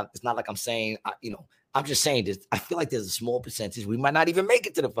 like it's not like I'm saying, I'm just saying this. I feel like there's a small percentage we might not even make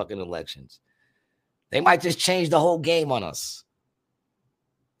it to the fucking elections. They might just change the whole game on us.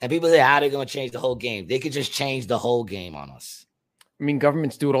 And people say, how are they going to change the whole game? They could just change the whole game on us. I mean,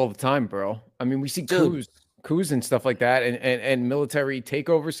 governments do it all the time, bro. I mean, we see coups and stuff like that, and military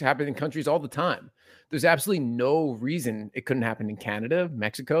takeovers happen in countries all the time. There's absolutely no reason it couldn't happen in Canada,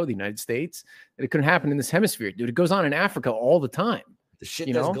 Mexico, the United States, that it couldn't happen in this hemisphere, dude. It goes on in Africa all the time. The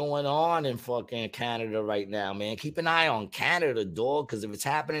shit that's going on in fucking Canada right now, man. Keep an eye on Canada, dog, because if it's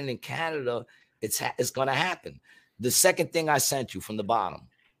happening in Canada, it's going to happen. The second thing I sent you from the bottom,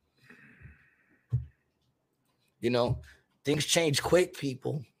 things change quick,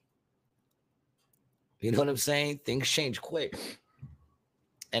 people. You know what I'm saying? Things change quick.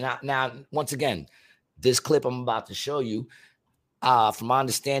 And now, once again, this clip I'm about to show you, from my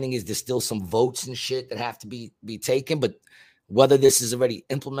understanding, is there's still some votes and shit that have to be taken. But whether this is already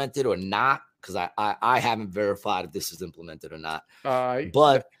implemented or not, because I haven't verified if this is implemented or not.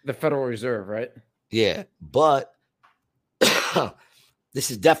 But the Federal Reserve, right? Yeah, but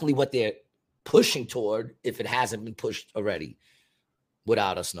this is definitely what they're pushing toward if it hasn't been pushed already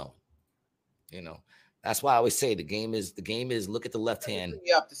without us knowing. That's why I always say the game is look at the left hand. Bring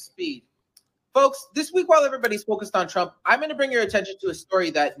you up to speed. Folks, this week while everybody's focused on Trump, I'm going to bring your attention to a story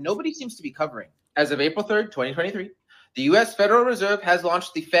that nobody seems to be covering. As of April 3rd, 2023, the U.S. Federal Reserve has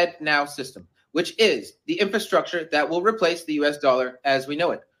launched the Fed Now system, which is the infrastructure that will replace the U.S. dollar as we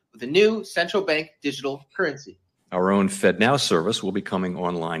know it, with a new central bank digital currency. Our own FedNow service will be coming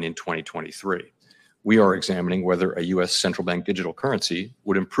online in 2023. We are examining whether a U.S. central bank digital currency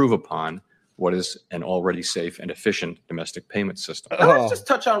would improve upon what is an already safe and efficient domestic payment system. Now let's just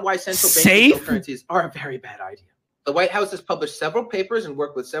touch on why central bank digital currencies are a very bad idea. The White House has published several papers and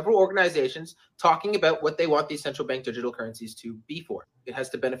worked with several organizations talking about what they want these central bank digital currencies to be for. It has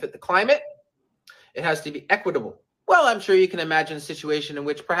to benefit the climate. It has to be equitable. Well, I'm sure you can imagine a situation in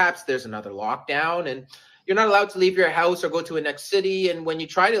which perhaps there's another lockdown and you're not allowed to leave your house or go to a next city. And when you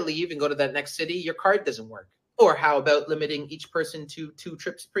try to leave and go to that next city, your card doesn't work. Or how about limiting each person to 2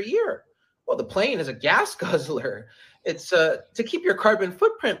 trips per year? Well, the plane is a gas guzzler. It's to keep your carbon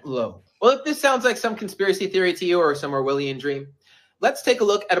footprint low. Well, if this sounds like some conspiracy theory to you or some Orwellian dream, let's take a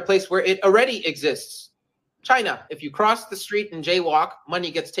look at a place where it already exists. China. If you cross the street and jaywalk, money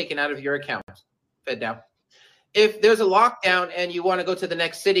gets taken out of your account. Fed Now. If there's a lockdown and you want to go to the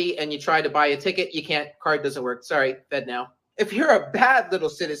next city and you try to buy a ticket, you can't. Card doesn't work. Sorry, Fed Now. If you're a bad little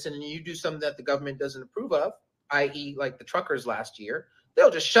citizen and you do something that the government doesn't approve of, i.e. like the truckers last year, they'll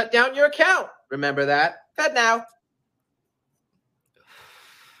just shut down your account. Remember that? Fed Now.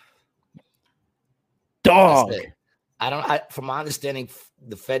 Dog. From my understanding,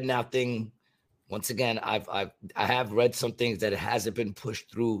 the Fed Now thing, once again, I have read some things that it hasn't been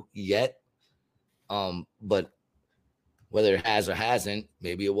pushed through yet. But whether it has or hasn't,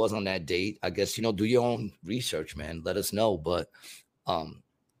 maybe it was on that date. I guess, do your own research, man. Let us know. But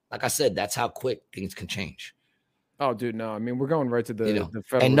like I said, that's how quick things can change. Oh, dude, no. I mean, we're going right to the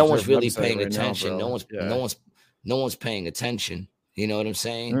Federal and no one's Reserve really website paying right attention. now, bro. No one's paying attention. You know what I'm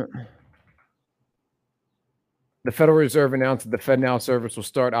saying? The Federal Reserve announced that the FedNow service will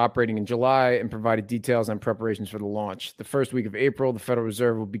start operating in July and provided details on preparations for the launch. The first week of April, the Federal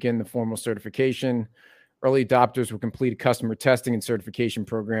Reserve will begin the formal certification. Early adopters will complete a customer testing and certification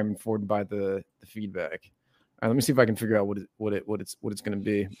program informed by the feedback. All right, let me see if I can figure out what it's going to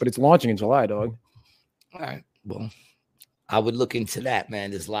be. But it's launching in July, dog. All right. Well, I would look into that,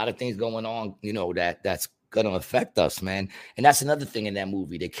 man. There's a lot of things going on, that's going to affect us, man. And that's another thing in that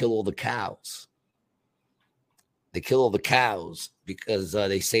movie. They kill all the cows. They kill all the cows because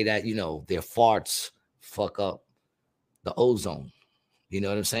they say that, their farts fuck up the ozone. You know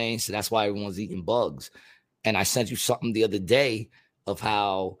what I'm saying? So that's why everyone's eating bugs. And I sent you something the other day of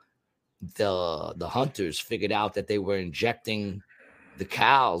how the hunters figured out that they were injecting the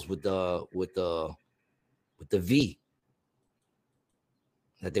cows with the V.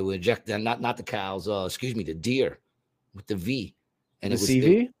 That they were injecting not the cows, the deer with the V. And the it was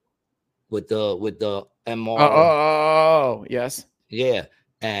CV? With the MR. Oh, yes. Yeah.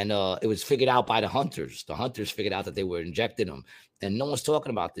 And it was figured out by the hunters. The hunters figured out that they were injecting them. And no one's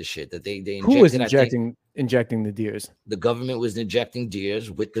talking about this shit. That they injected. Who was injecting the deers? The government was injecting deers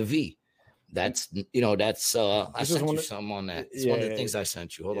with the V. That's I This is sent one you of- something on that. It's yeah, one of the yeah, things yeah. I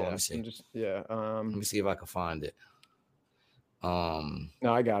sent you. Hold on, let me see. Let me see if I can find it. No,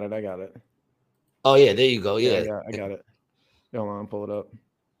 I got it. Oh yeah, there you go. Yeah, I got it. Hold on, pull it up.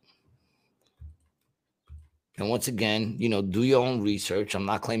 And once again, do your own research. I'm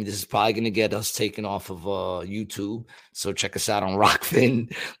not claiming this is probably going to get us taken off of YouTube. So check us out on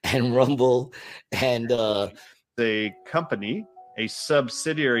Rockfin and Rumble. And a company, a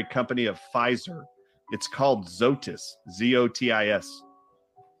subsidiary company of Pfizer. It's called Zotis, Zotis.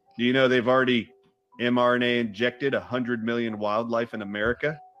 Do you know they've already mRNA injected 100 million wildlife in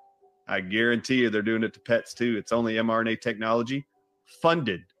America? I guarantee you they're doing it to pets too. It's only mRNA technology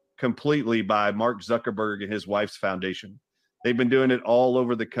funded completely by Mark Zuckerberg and his wife's foundation. They've been doing it all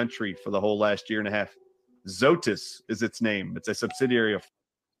over the country for the whole last year and a half. Zotis is its name. It's a subsidiary of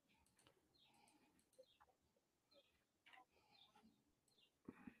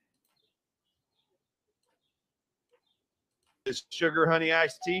this sugar honey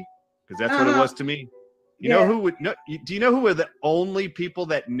iced tea, because that's what it was to me. You know who would know? Do you know who were the only people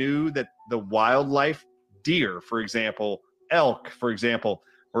that knew that the wildlife, deer, for example, elk, for example,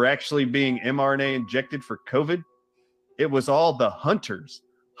 were actually being mRNA injected for COVID? It was all the hunters.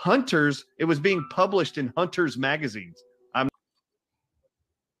 Hunters, it was being published in Hunters magazines. I'm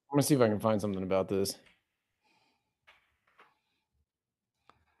gonna see if I can find something about this.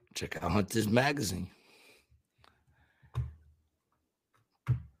 check out Hunters magazine.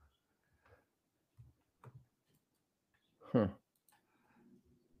 Huh.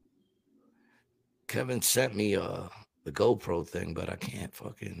 Kevin sent me the GoPro thing, but I can't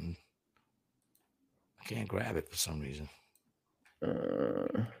grab it for some reason.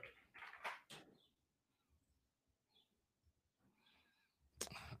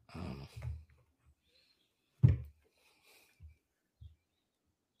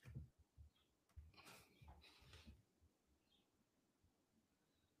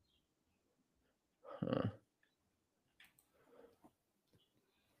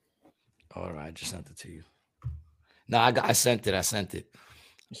 All right, I just sent it to you. No, I sent it.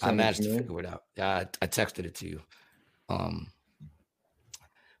 I managed to figure it out. Yeah, I texted it to you.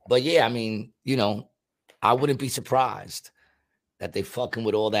 But yeah, I mean, I wouldn't be surprised that they fucking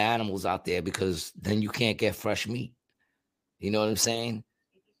with all the animals out there, because then you can't get fresh meat. You know what I'm saying?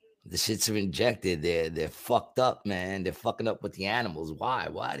 The shits are injected. They're fucked up, man. They're fucking up with the animals. Why?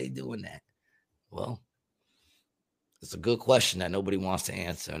 Why are they doing that? Well, it's a good question that nobody wants to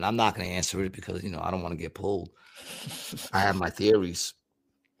answer. And I'm not going to answer it because, I don't want to get pulled. I have my theories.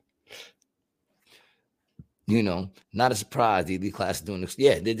 Not a surprise. The elite class is doing this.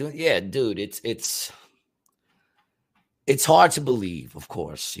 Yeah, they're doing. Yeah, dude, it's hard to believe, of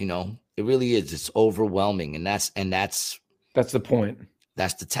course. It really is. It's overwhelming. And that's the point.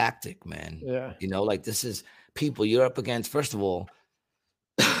 That's the tactic, man. Yeah. Like this is people you're up against. First of all,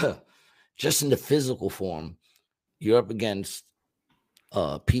 just in the physical form, you're up against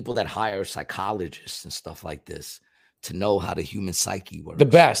people that hire psychologists and stuff like this to know how the human psyche works. The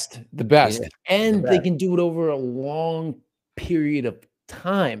best. Yeah, and the they best. can do it over a long period of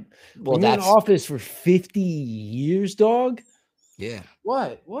time. Well, When you're in that's office for 50 years, dog. yeah,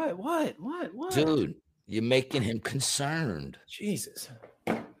 What? dude. You're making him concerned. Jesus.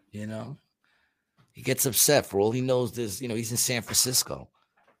 He gets upset. For all he knows, he's in San Francisco.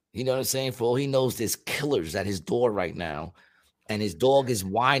 You know what I'm saying? For all he knows, there's killers at his door right now. And his dog is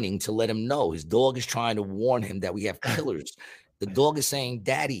whining to let him know. His dog is trying to warn him that we have killers. The dog is saying,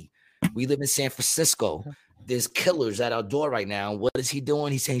 Daddy, we live in San Francisco. There's killers at our door right now. What is he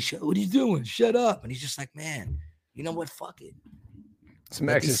doing? He's saying, what are you doing? Shut up. And he's just like, man, you know what? Fuck it.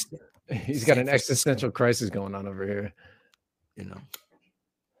 He's got an existential crisis going on over here.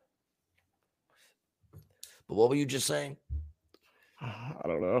 But what were you just saying? I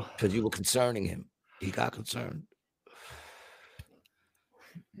don't know. Because you were concerning him. He got concerned.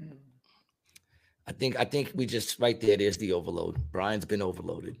 I think we just right there's the overload. Brian's been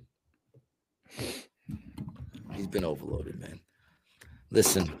overloaded. He's been overloaded, man.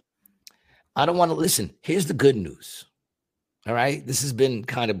 Listen, I don't want to listen. Here's the good news. All right. This has been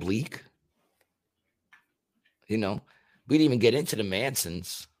kind of bleak. We didn't even get into the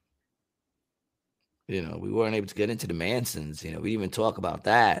Mansons. We weren't able to get into the Mansons. We didn't even talk about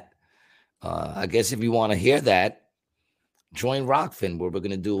that. I guess if you want to hear that, join Rockfin, where we're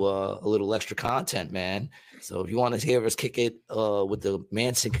going to do a little extra content, man. So if you want to hear us kick it with the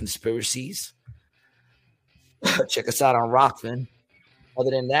Manson conspiracies, check us out on Rockfin.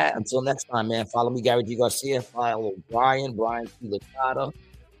 Other than that, until next time, man, follow me, Gary G. Garcia. Follow Brian C. Licata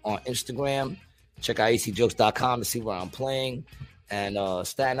on Instagram. Check out acjokes.com to see where I'm playing. And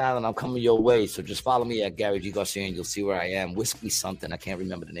Staten Island, I'm coming your way. So just follow me at Gary G. Garcia and you'll see where I am. Whiskey something. I can't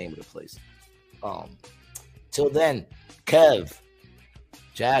remember the name of the place. Till then, Kev,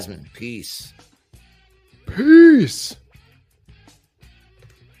 Jasmine, peace. Peace.